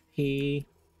 HP,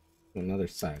 another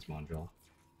size module.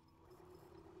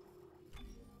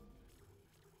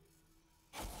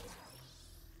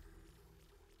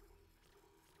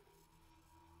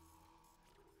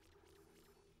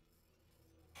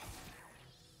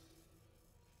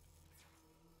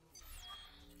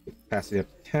 Capacity up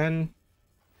to 10.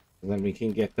 And then we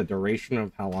can get the duration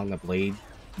of how long the blade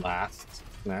lasts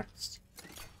next.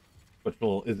 Which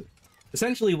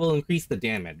essentially will increase the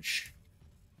damage.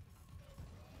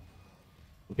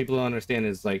 What people don't understand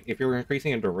is, like, if you're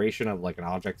increasing a duration of, like, an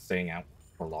object staying out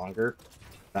for longer,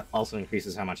 that also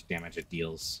increases how much damage it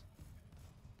deals.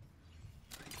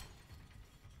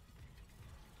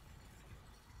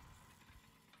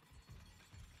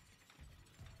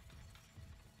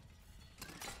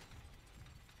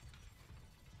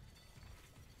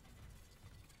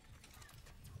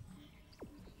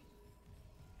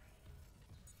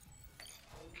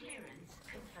 Clearance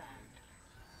confirmed.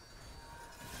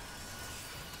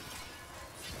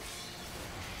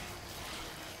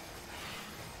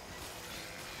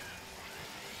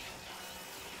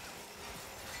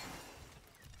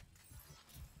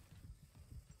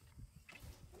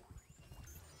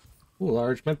 Ooh,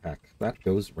 large med pack. That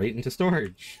goes right into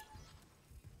storage.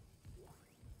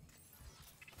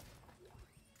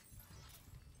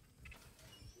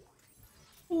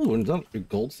 Ooh, and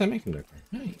gold semiconductor.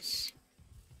 Nice.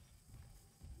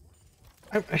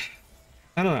 I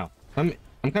don't know.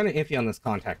 I'm kind of iffy on this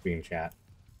contact beam, chat.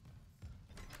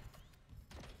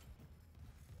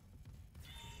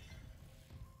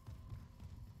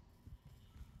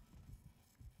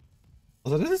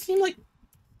 Also, does it seem like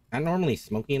I'm normally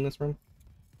smoky in this room?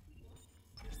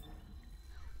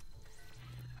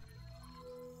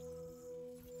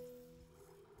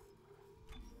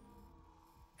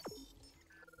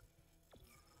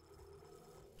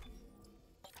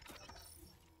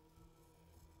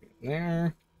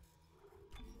 There.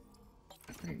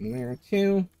 Right in there,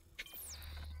 too.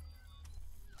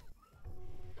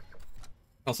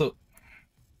 Also,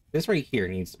 this right here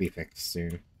needs to be fixed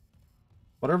soon.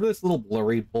 Whatever this little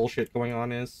blurry bullshit going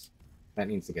on is, that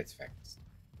needs to get fixed.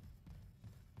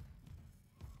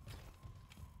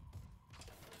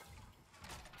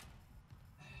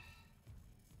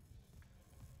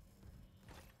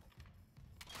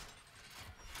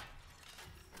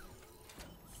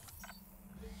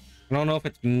 I don't know if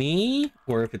it's me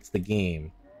or if it's the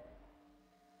game.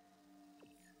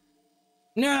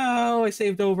 No, I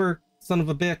saved over, son of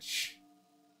a bitch.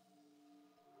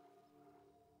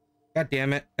 God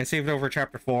damn it. I saved over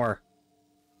chapter 4.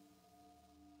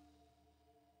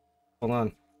 Hold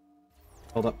on.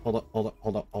 Hold up, hold up, hold up,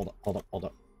 hold up, hold up, hold up, hold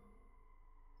up.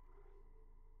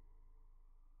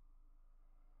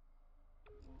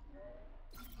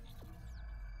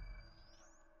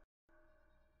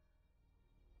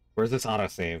 Where's this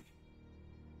autosave?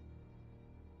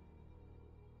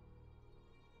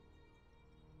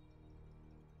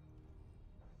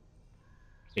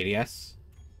 ADS?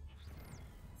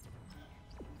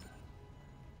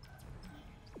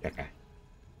 Okay.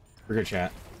 We're good,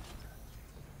 chat.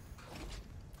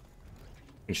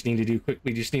 We just need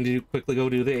to quickly go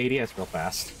do the ADS real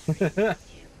fast.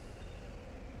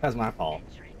 That's my fault.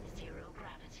 Entering zero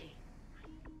gravity.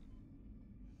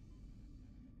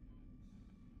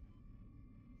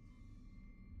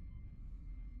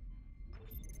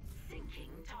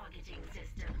 Syncing targeting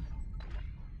system.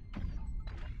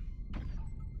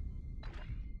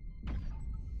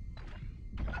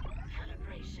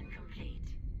 Calibration complete.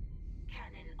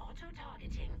 Cannon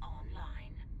auto-targeting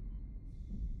online.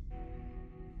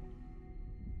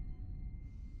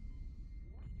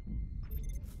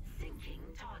 Syncing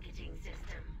targeting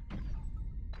system.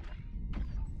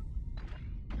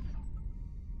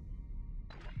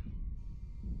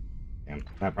 Damn,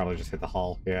 that probably just hit the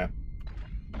hull, yeah.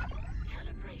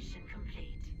 Calibration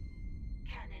complete.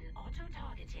 Cannon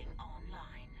auto-targeting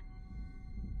online.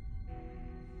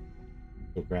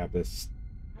 Go grab this.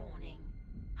 Warning.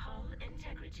 Hull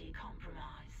integrity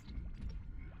compromised.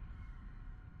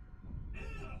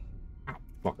 Ow,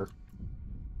 fucker.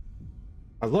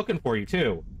 I was looking for you,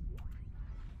 too.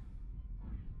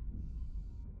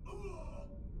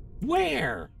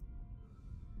 Where?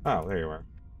 Oh, there you are.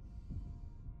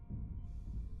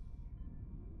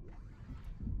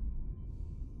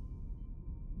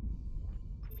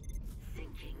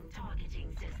 Syncing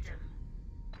targeting system.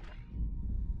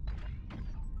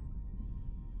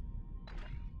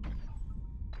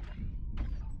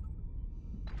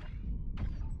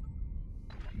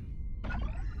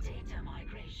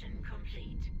 Calibration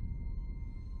complete.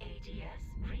 ADS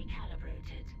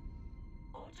recalibrated.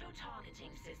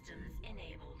 Auto-targeting systems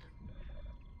enabled.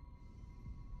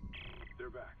 They're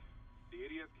back. The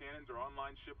ADS cannons are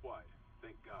online ship-wide.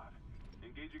 Thank God.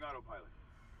 Engaging autopilot.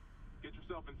 Get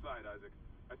yourself inside, Isaac.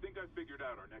 I think I've figured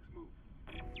out our next move.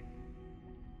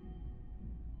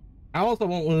 I also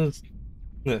won't lose.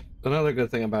 Another good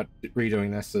thing about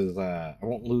redoing this is I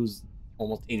won't lose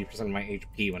almost 80% of my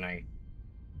HP when I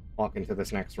walk into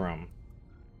this next room.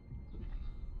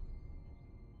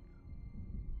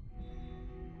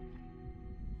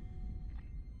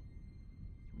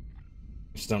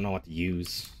 Just don't know what to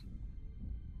use.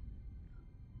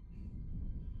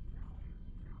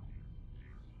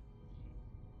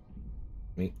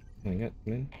 Can I get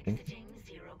in? Exiting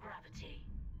zero gravity.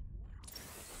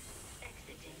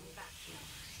 Exiting vacuum.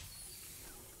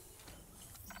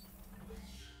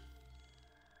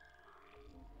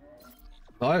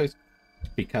 Well, I was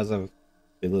because of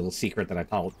the little secret that I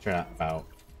told chat about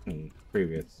in the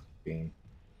previous game.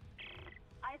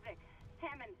 Isaac,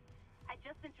 Hammond, I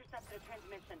just intercepted a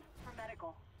transmission for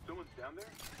medical. Someone's down there?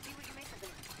 See what you make of it.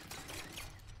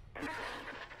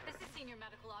 This is Senior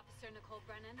Medical Officer Nicole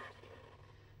Brennan.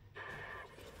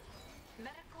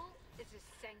 Medical is a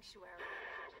sanctuary.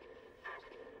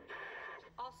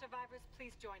 All survivors,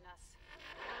 please join us.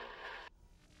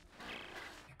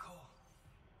 Nicole,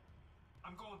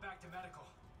 I'm going back to medical.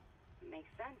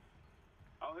 Makes sense.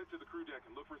 I'll head to the crew deck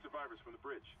and look for survivors from the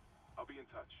bridge. I'll be in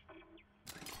touch.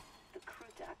 The crew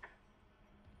deck.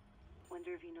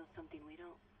 Wonder if he knows something we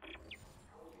don't.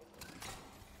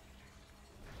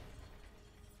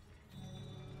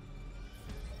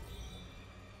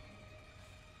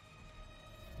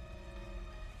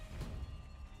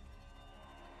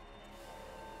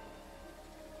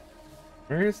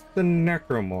 Where's the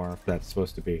necromorph that's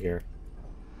supposed to be here?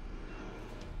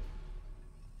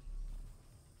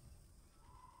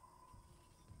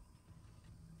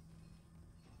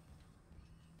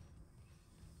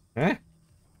 Eh?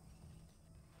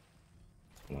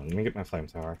 Hold on, let me get my flame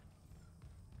tower.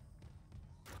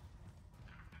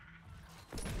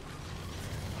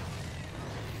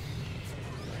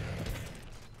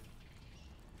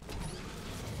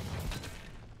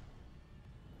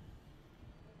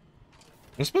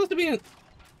 I'm supposed to be in...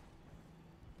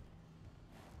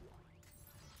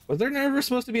 Was there never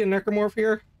supposed to be a necromorph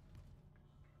here?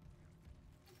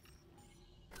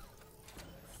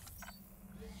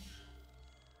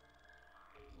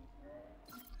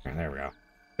 Oh, there we go.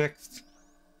 Fixed.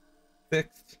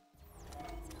 Fixed.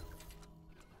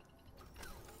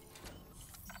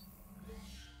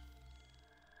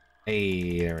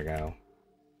 Hey, there we go.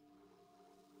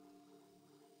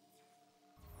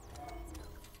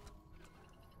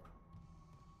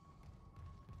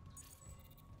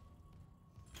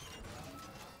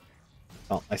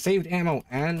 Well, I saved ammo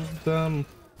and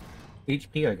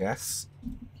HP, I guess.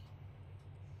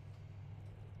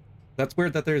 That's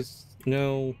weird that there's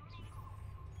no...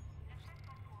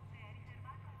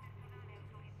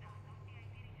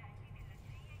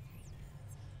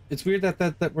 It's weird that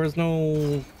there was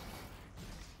no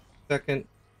second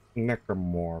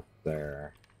necromorph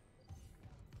there.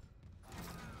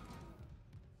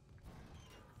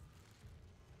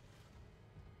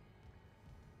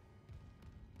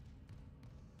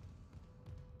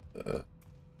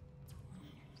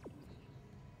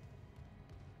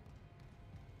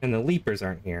 And the leapers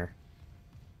aren't here.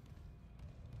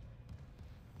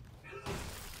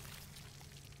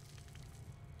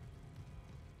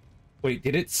 Wait,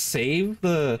 did it save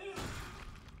the...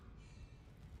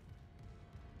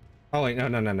 Oh wait,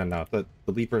 no. The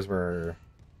leapers were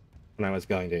when I was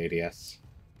going to ADS.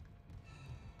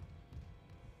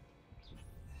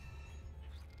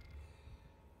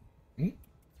 Hmm?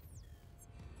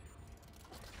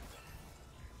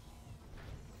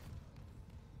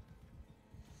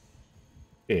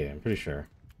 Yeah, I'm pretty sure.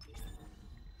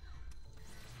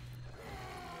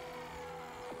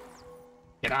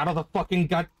 Get out of the fucking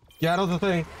gut! Get out of the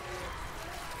thing!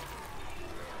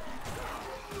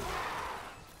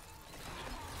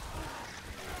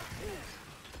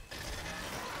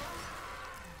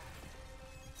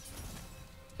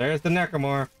 There's the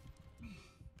necromorph.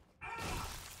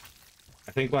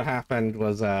 I think what happened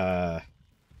was, I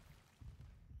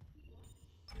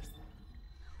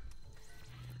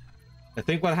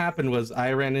think what happened was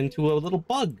I ran into a little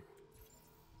bug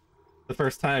the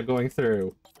first time going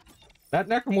through. That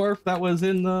necromorph that was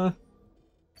in the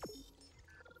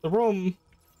room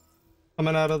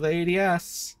coming out of the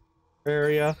ADS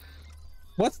area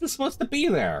wasn't supposed to be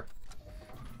there.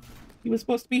 He was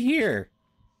supposed to be here.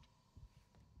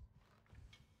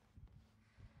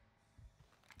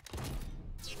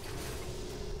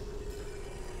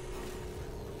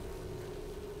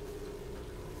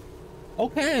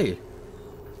 Okay.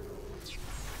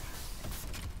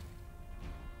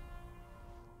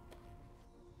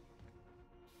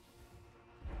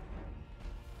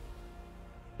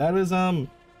 That is,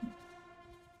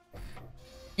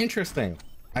 interesting.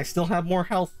 I still have more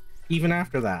health even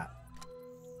after that.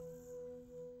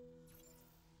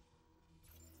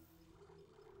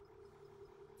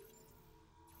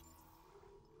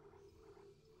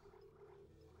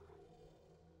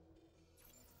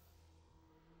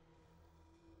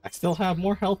 I still have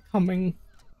more health coming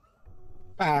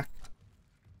back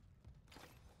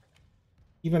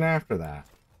even after that.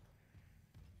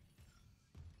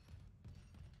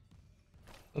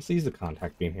 Let's use the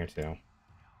contact beam here too.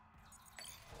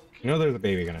 You know there's a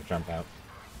baby gonna jump out.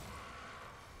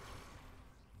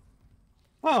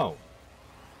 Oh!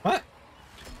 What?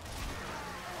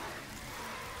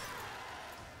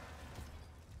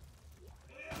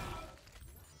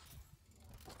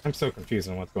 I'm so confused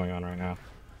on what's going on right now.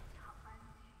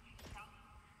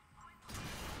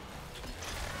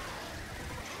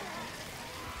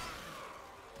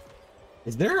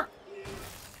 Is there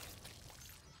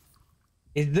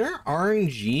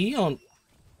RNG on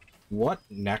what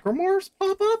necromorphs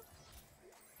pop up?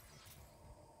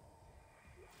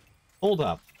 Hold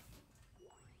up.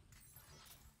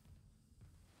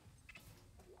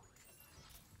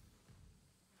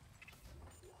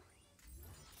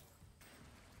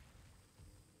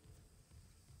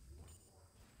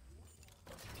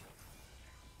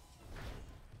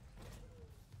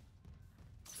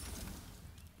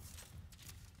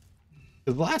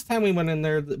 Because last time we went in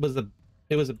there, it was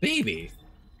a baby,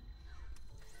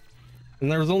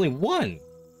 and there was only one.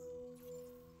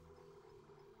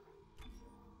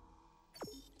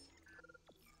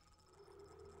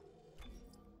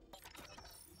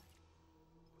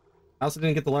 I also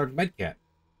didn't get the large med kit.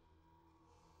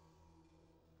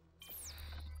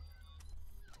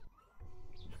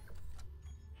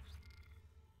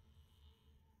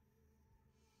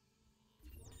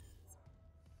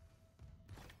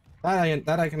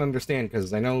 That I can understand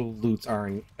because I know loot is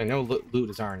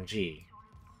RNG.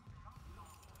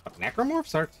 But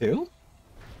necromorphs are too?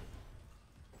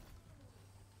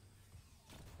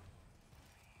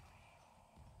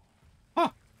 Huh.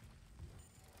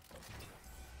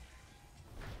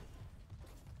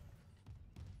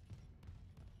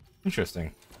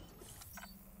 Interesting.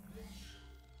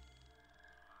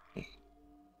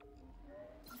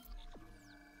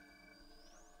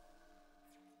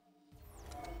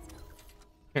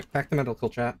 Here, back to medical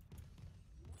chat.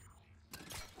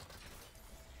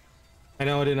 I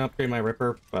know I didn't upgrade my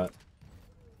Ripper, but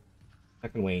I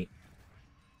can wait.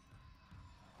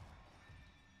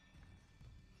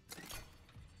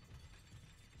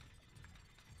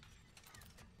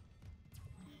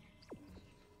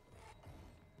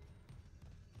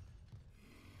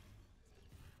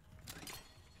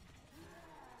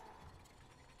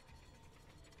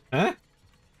 Huh?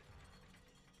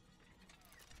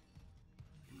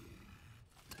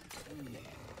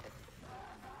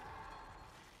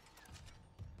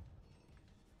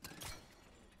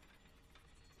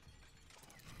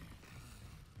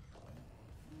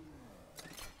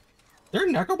 There a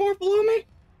necromorph below me?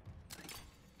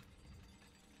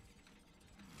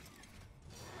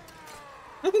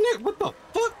 What the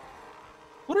fuck?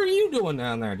 What are you doing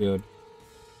down there, dude?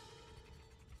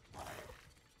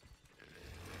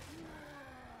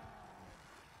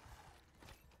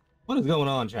 What is going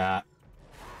on, chat?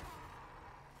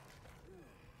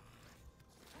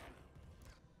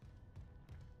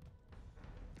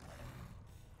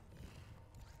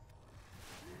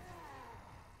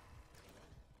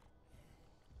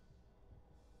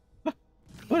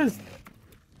 What is...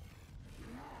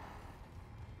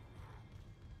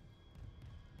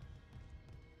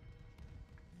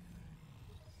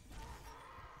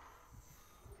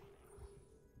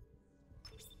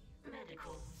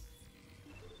 Medical.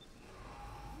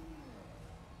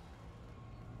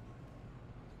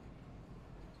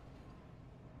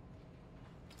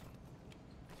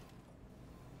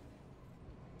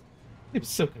 I'm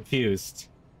so confused.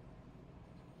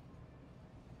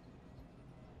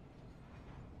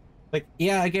 Like,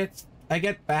 yeah, I get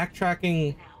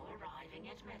backtracking Now arriving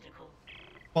at medical.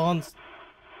 spawns.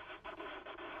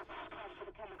 For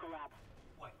the chemical lab.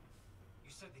 What?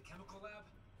 You said the chemical lab?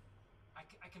 I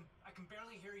can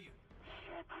barely hear you.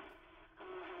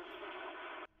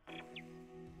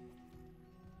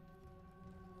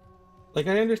 Like,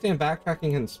 I understand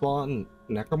backtracking can spawn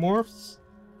necromorphs,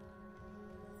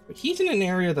 but he's in an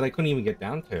area that I couldn't even get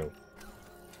down to.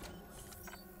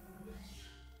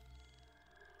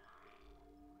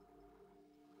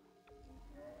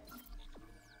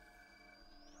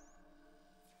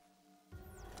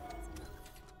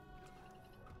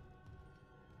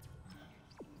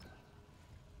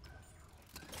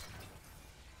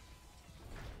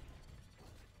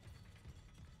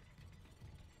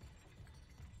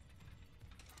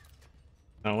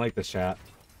 I don't like this chat.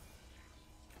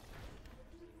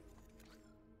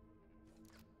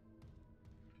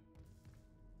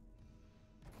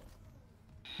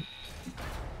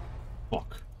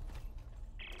 Fuck.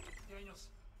 Daniels,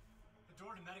 the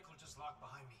door to medical just locked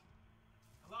behind me.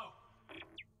 Hello?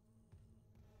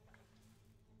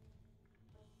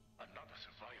 Another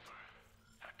survivor.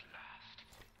 At last.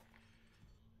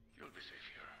 You'll be safe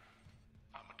here.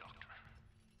 I'm a doctor.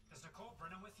 Is Nicole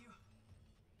Brennan with you?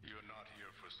 You're not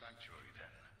here for sanctuary,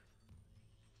 then?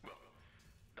 Well,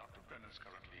 Dr. Brennan's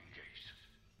currently engaged.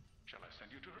 Shall I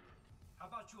send you to her? How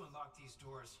about you unlock these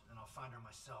doors and I'll find her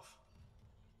myself?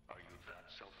 Are you that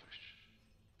selfish?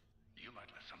 You might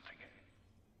let something in.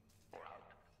 Or out.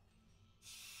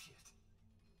 Shit.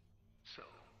 So,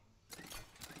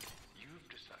 you've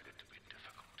decided to be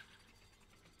difficult.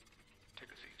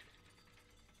 Take a seat.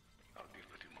 I'll deal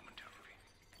with you momentarily.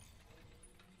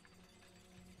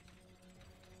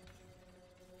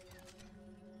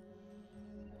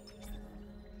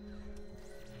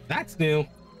 That's new.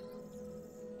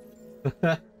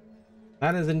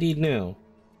 That is indeed new.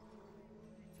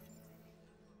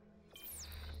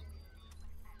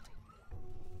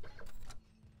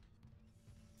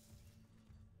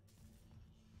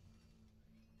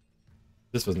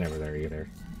 This was never there either.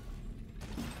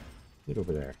 Get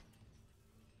over there.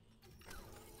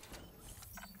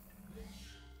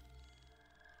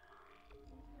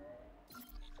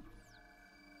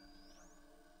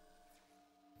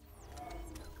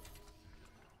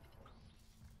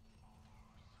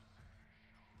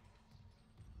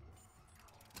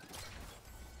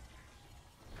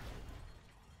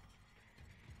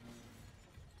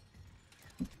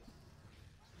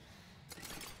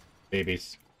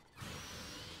 Babies.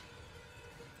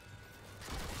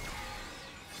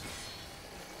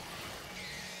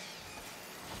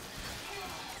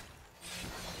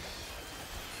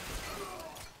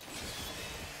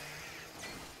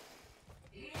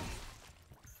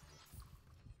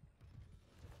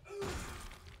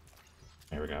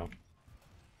 There we go.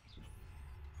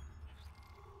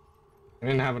 I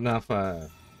didn't have enough,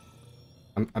 I'm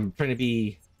trying to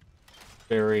be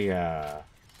very,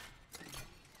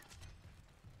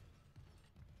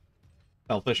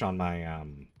 selfish on my,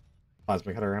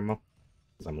 plasma cutter ammo,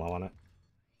 because I'm low on it.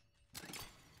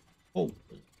 Oh,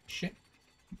 shit.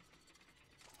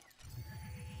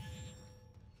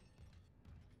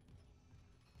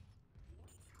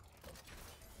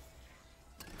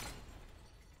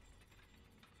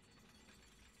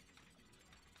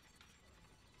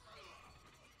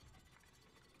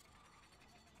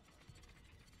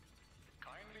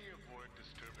 Kindly avoid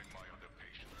disturbing my other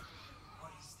patients.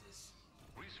 What is this?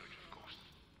 Research, of course.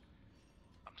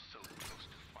 I'm so close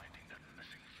to finding that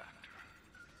missing factor.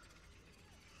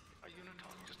 A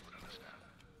unitologist would understand.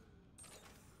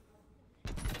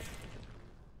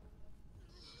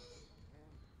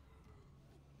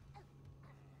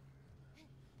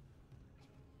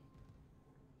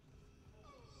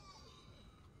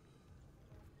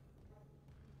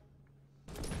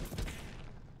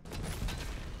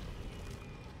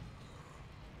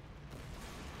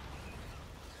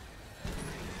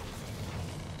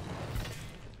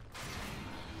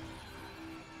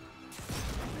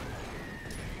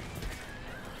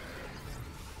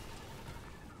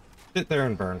 Sit there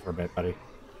and burn for a bit, buddy.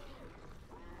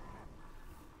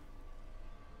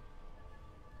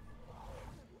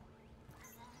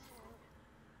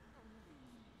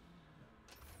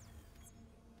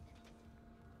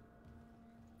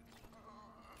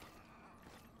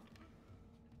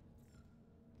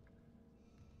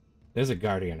 There's a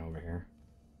guardian over here.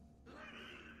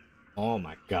 Oh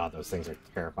my god, those things are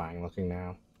terrifying looking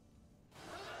now.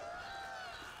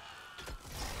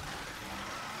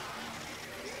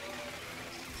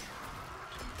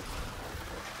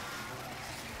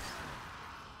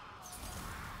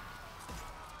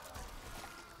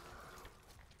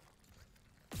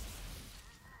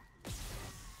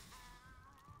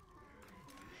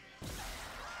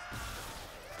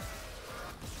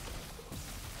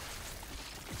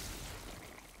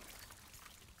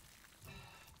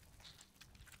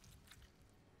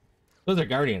 Those are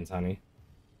guardians, honey.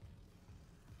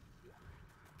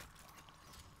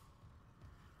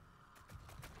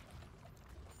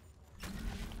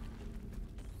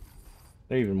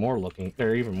 They're even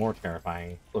more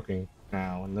terrifying looking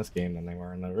now in this game than they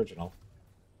were in the original.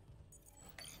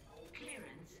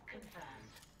 Clearance confirmed.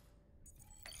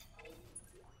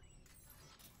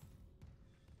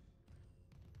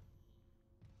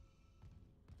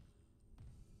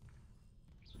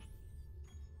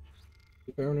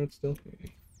 The baronet's still here.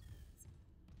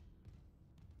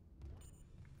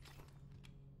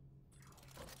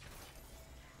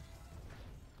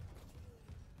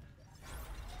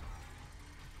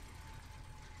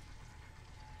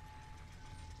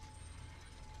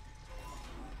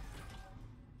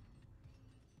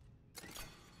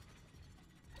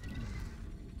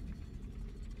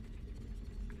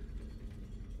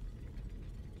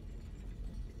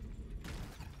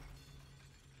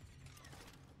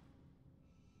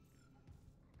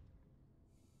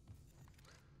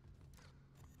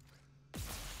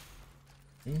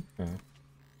 Okay.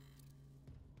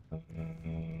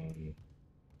 Okay.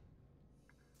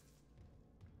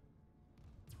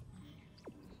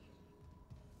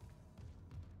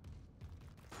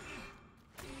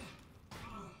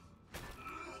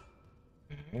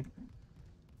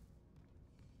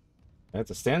 I have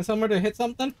to stand somewhere to hit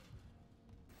something?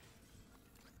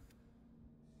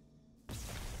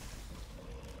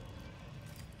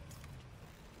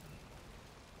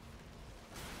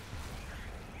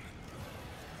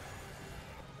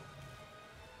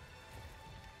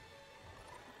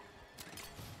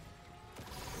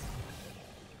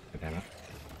 Damn it.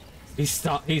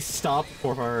 He stopped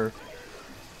for her.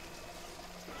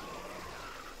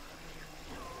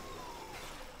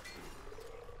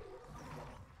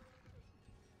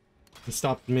 He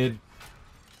stopped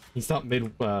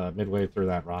midway through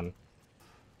that run.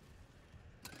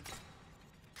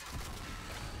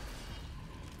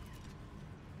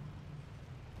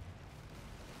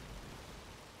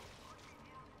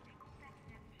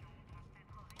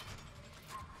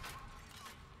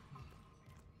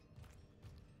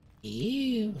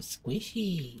 Ew,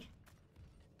 squishy.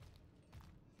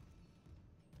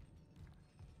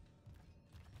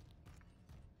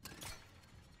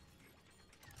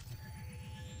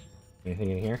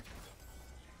 Anything in here?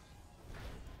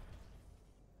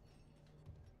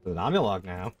 There's an audio log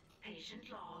now. Patient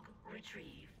log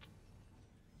retrieved.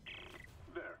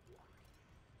 There.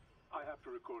 I have to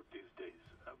record these days.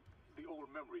 The old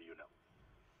memory, you know.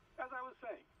 As I was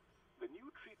saying, the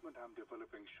new treatment I'm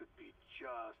developing should be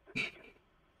just the ticket.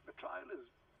 The trial is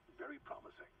very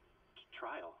promising.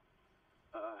 Trial?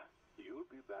 You'll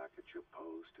be back at your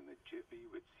post in a jiffy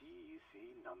with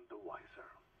CEC none the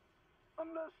wiser.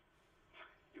 Unless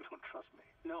you don't trust me.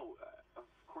 No, of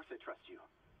course I trust you.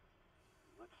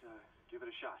 Let's, give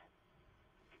it a shot.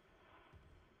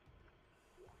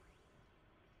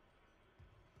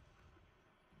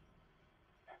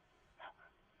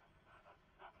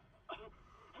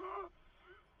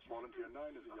 Volunteer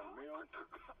 9 is a young male,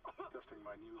 testing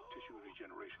my new tissue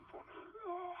regeneration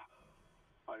formula.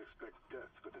 I expect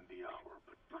death within the hour,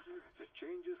 but the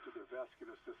changes to the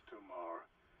vascular system are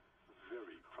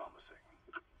very promising.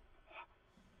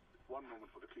 One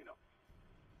moment for the cleanup.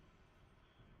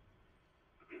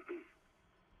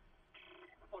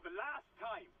 For the last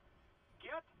time,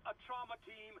 get a trauma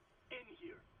team in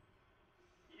here.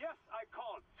 Yes, I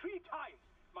called 3 times.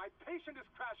 My patient is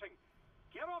crashing.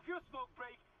 Get off your smoke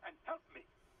break and help me.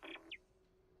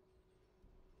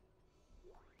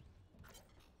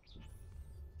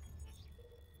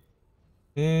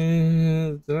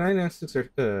 And the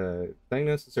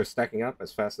diagnoses are stacking up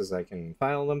as fast as I can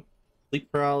file them. Sleep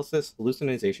paralysis,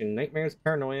 hallucination, nightmares,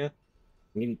 paranoia.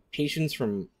 I mean, patients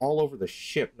from all over the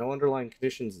ship. No underlying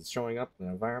conditions is showing up in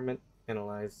the environment.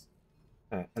 Analyze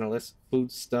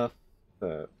foodstuffs,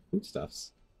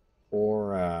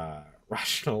 or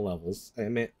rational levels. I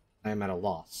admit I am at a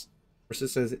loss. Versa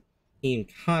says he and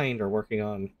Kind are working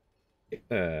on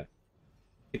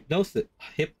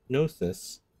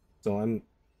hypnosis. So I'm,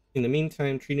 in the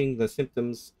meantime, treating the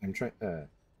symptoms. I'm treating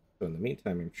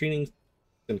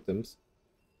symptoms.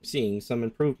 I'm seeing some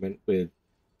improvement with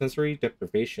sensory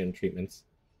deprivation treatments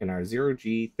in our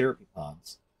zero-G therapy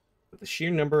pods. But the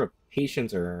sheer number of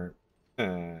patients we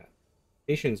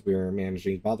are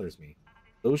managing bothers me.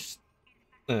 Those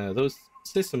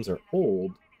systems are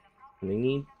old and they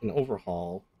need an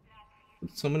overhaul.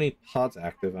 With so many pods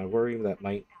active, I worry that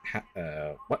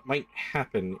what might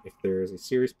happen if there is a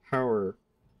serious power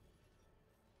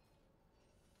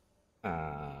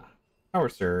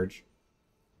surge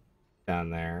down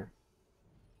there,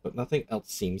 but nothing else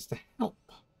seems to help.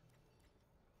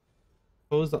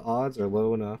 Suppose the odds are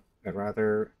low enough, I'd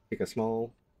rather take a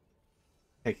small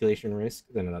calculation risk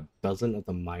than a dozen of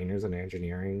the miners and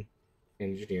engineers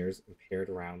impaired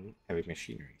around heavy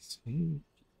machineries.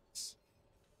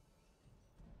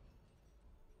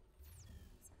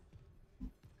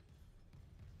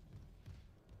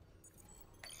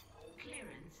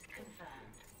 Clearance confirmed.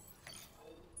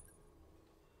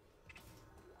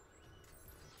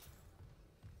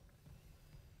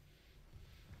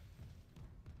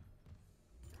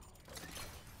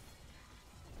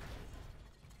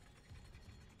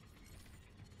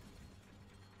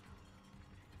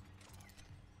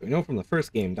 We know from the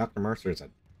first game, Dr. Mercer is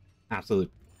an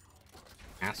absolute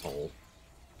asshole.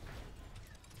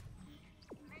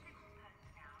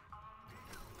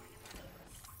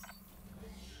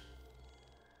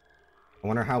 I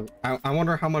wonder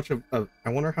how much of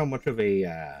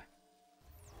a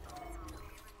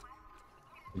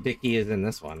dick he is in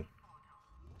this one.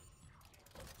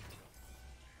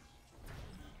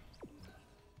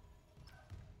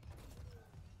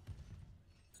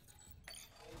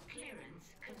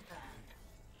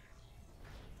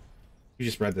 You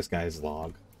just read this guy's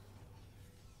log.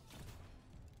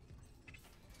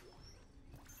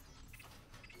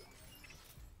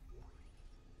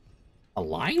 A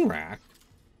line rack?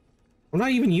 We're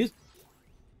not even used.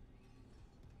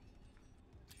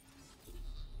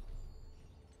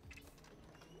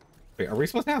 Wait, are we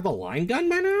supposed to have the line gun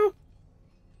by now?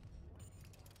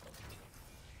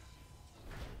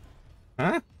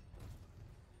 Huh?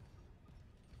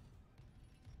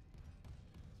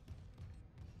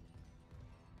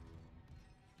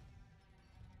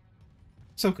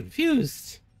 So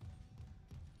confused.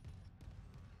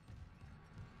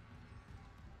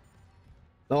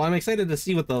 Though I'm excited to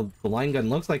see what the line gun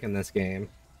looks like in this game.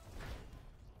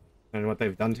 And what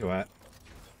they've done to it.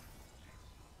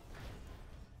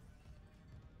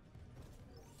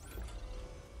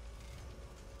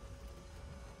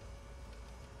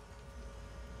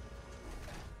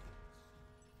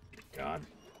 God.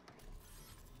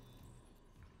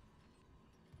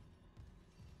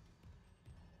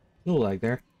 No lag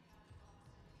there.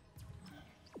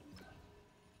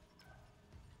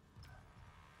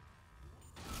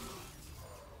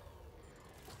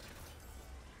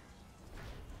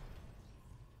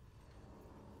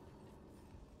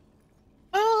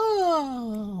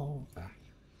 Oh.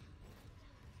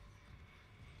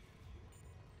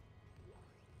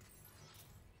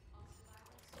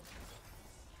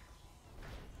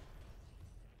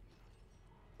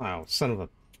 Wow, son of a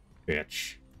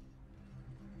bitch.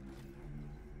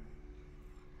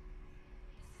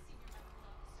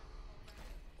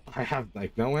 I have,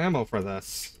 like, no ammo for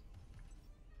this.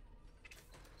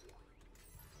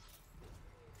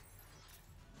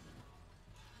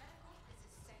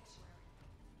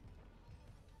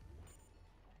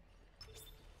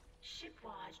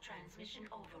 Shipwide transmission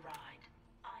override.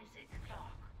 Isaac Clark.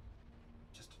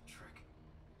 Just a trick.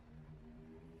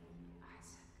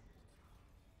 Isaac.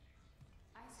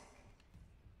 Isaac.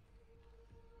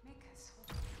 Make us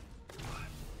whole.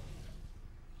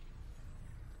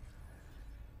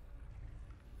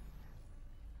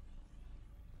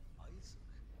 Isaac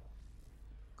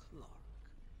Clark.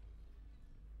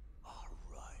 All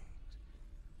right.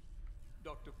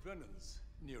 Dr. Brennan's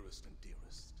nearest and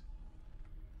dearest.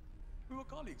 We were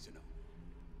colleagues, you know.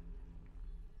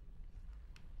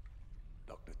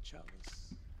 Dr.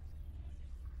 Chalice.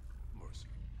 Mercer.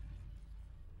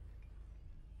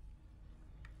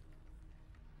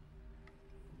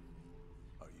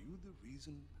 Are you the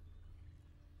reason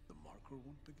the marker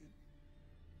won't begin?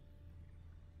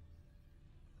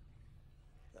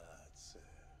 That's it.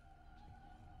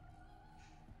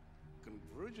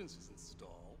 Convergence is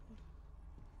installed.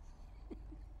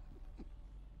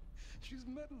 She's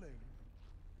meddling.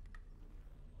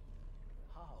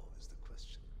 How is the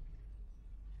question?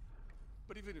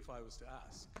 But even if I was to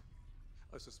ask,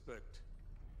 I suspect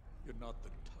you're not the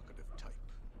talkative type.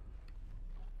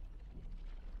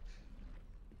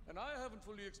 And I haven't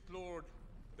fully explored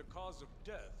the cause of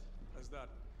death as that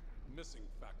missing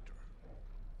factor.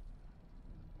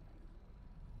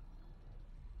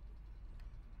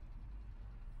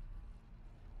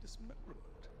 Dismemberment.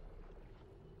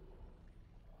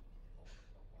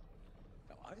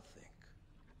 Now I think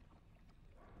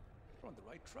we're on the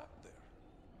right track there.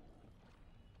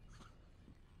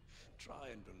 Try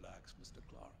and relax, Mr.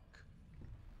 Clark.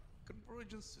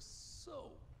 Convergence is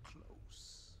so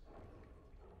close.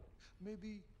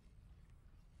 Maybe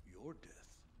your death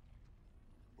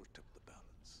will tip the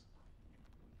balance.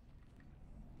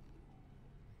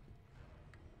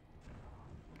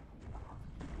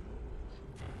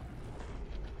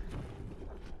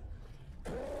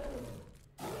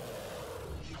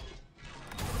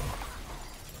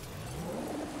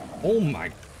 Oh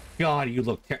my god, you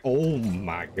look oh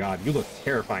my god, you look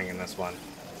terrifying in this one.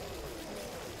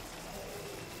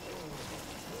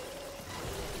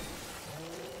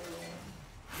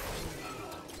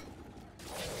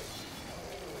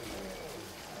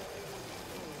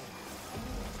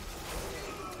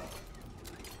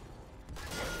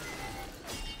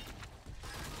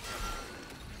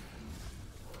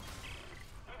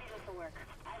 Maybe this will work.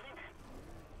 Isaac?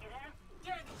 You there?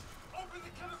 Daniel, open the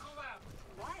chemical lab.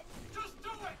 What? Just do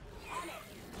it. On it!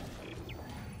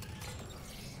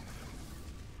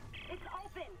 It's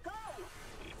open! Go!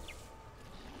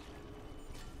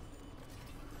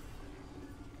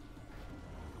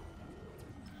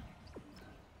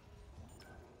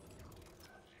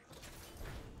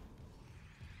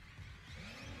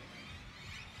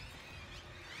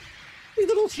 You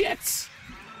little shits!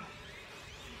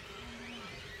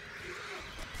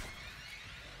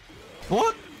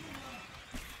 What?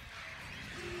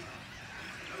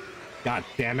 God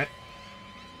damn it.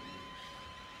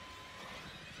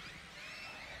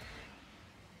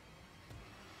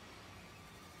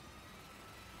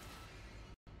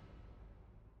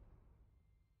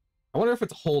 if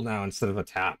it's a hole now instead of a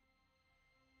tap.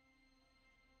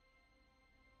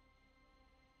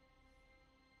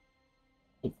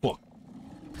 Oh, fuck.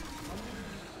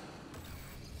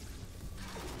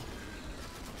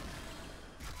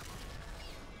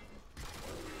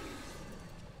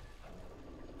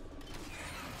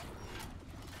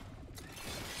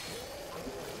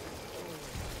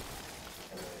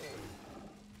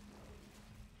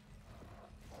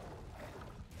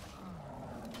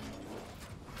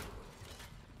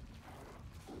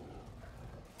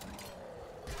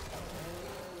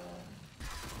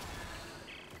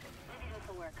 Maybe this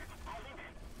will work. Isaac,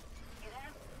 you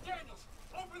there? Daniels,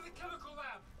 open the chemical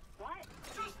lab! What?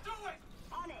 Just do it!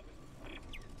 On it.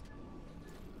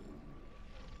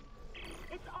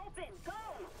 It's open. Go.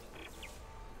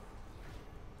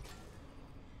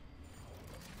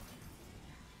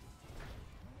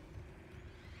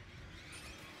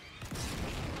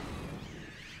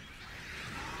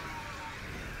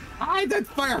 That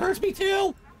fire hurts me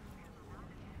too!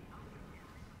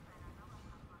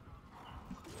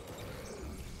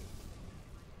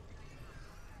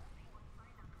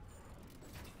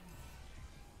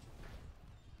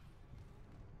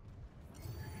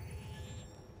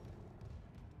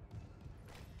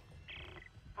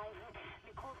 Isaac,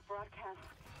 Nicole's broadcast.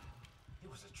 It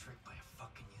was a trick by a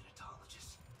fucking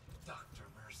unitologist. Dr.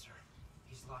 Mercer.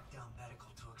 He's locked down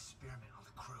medical to experiment on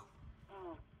the crew.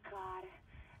 Oh, God.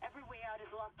 Every way out is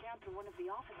locked down through one of the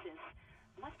offices.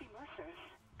 Must be Mercer's.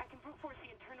 I can brute force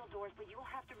the internal doors, but you'll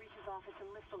have to reach his office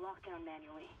and lift the lockdown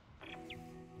manually.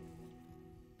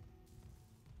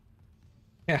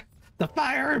 Yeah, the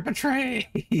fire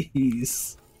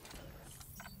betrays!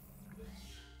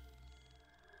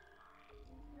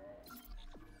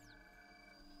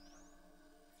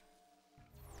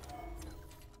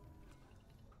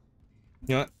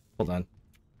 You know what? Hold on.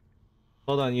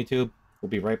 Hold on, YouTube. We'll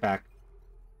be right back.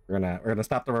 We're gonna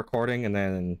stop the recording and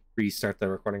then restart the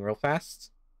recording real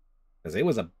fast. Because it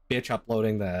was a bitch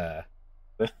uploading the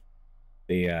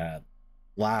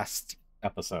last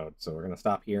episode. So we're gonna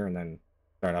stop here and then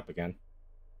start up again.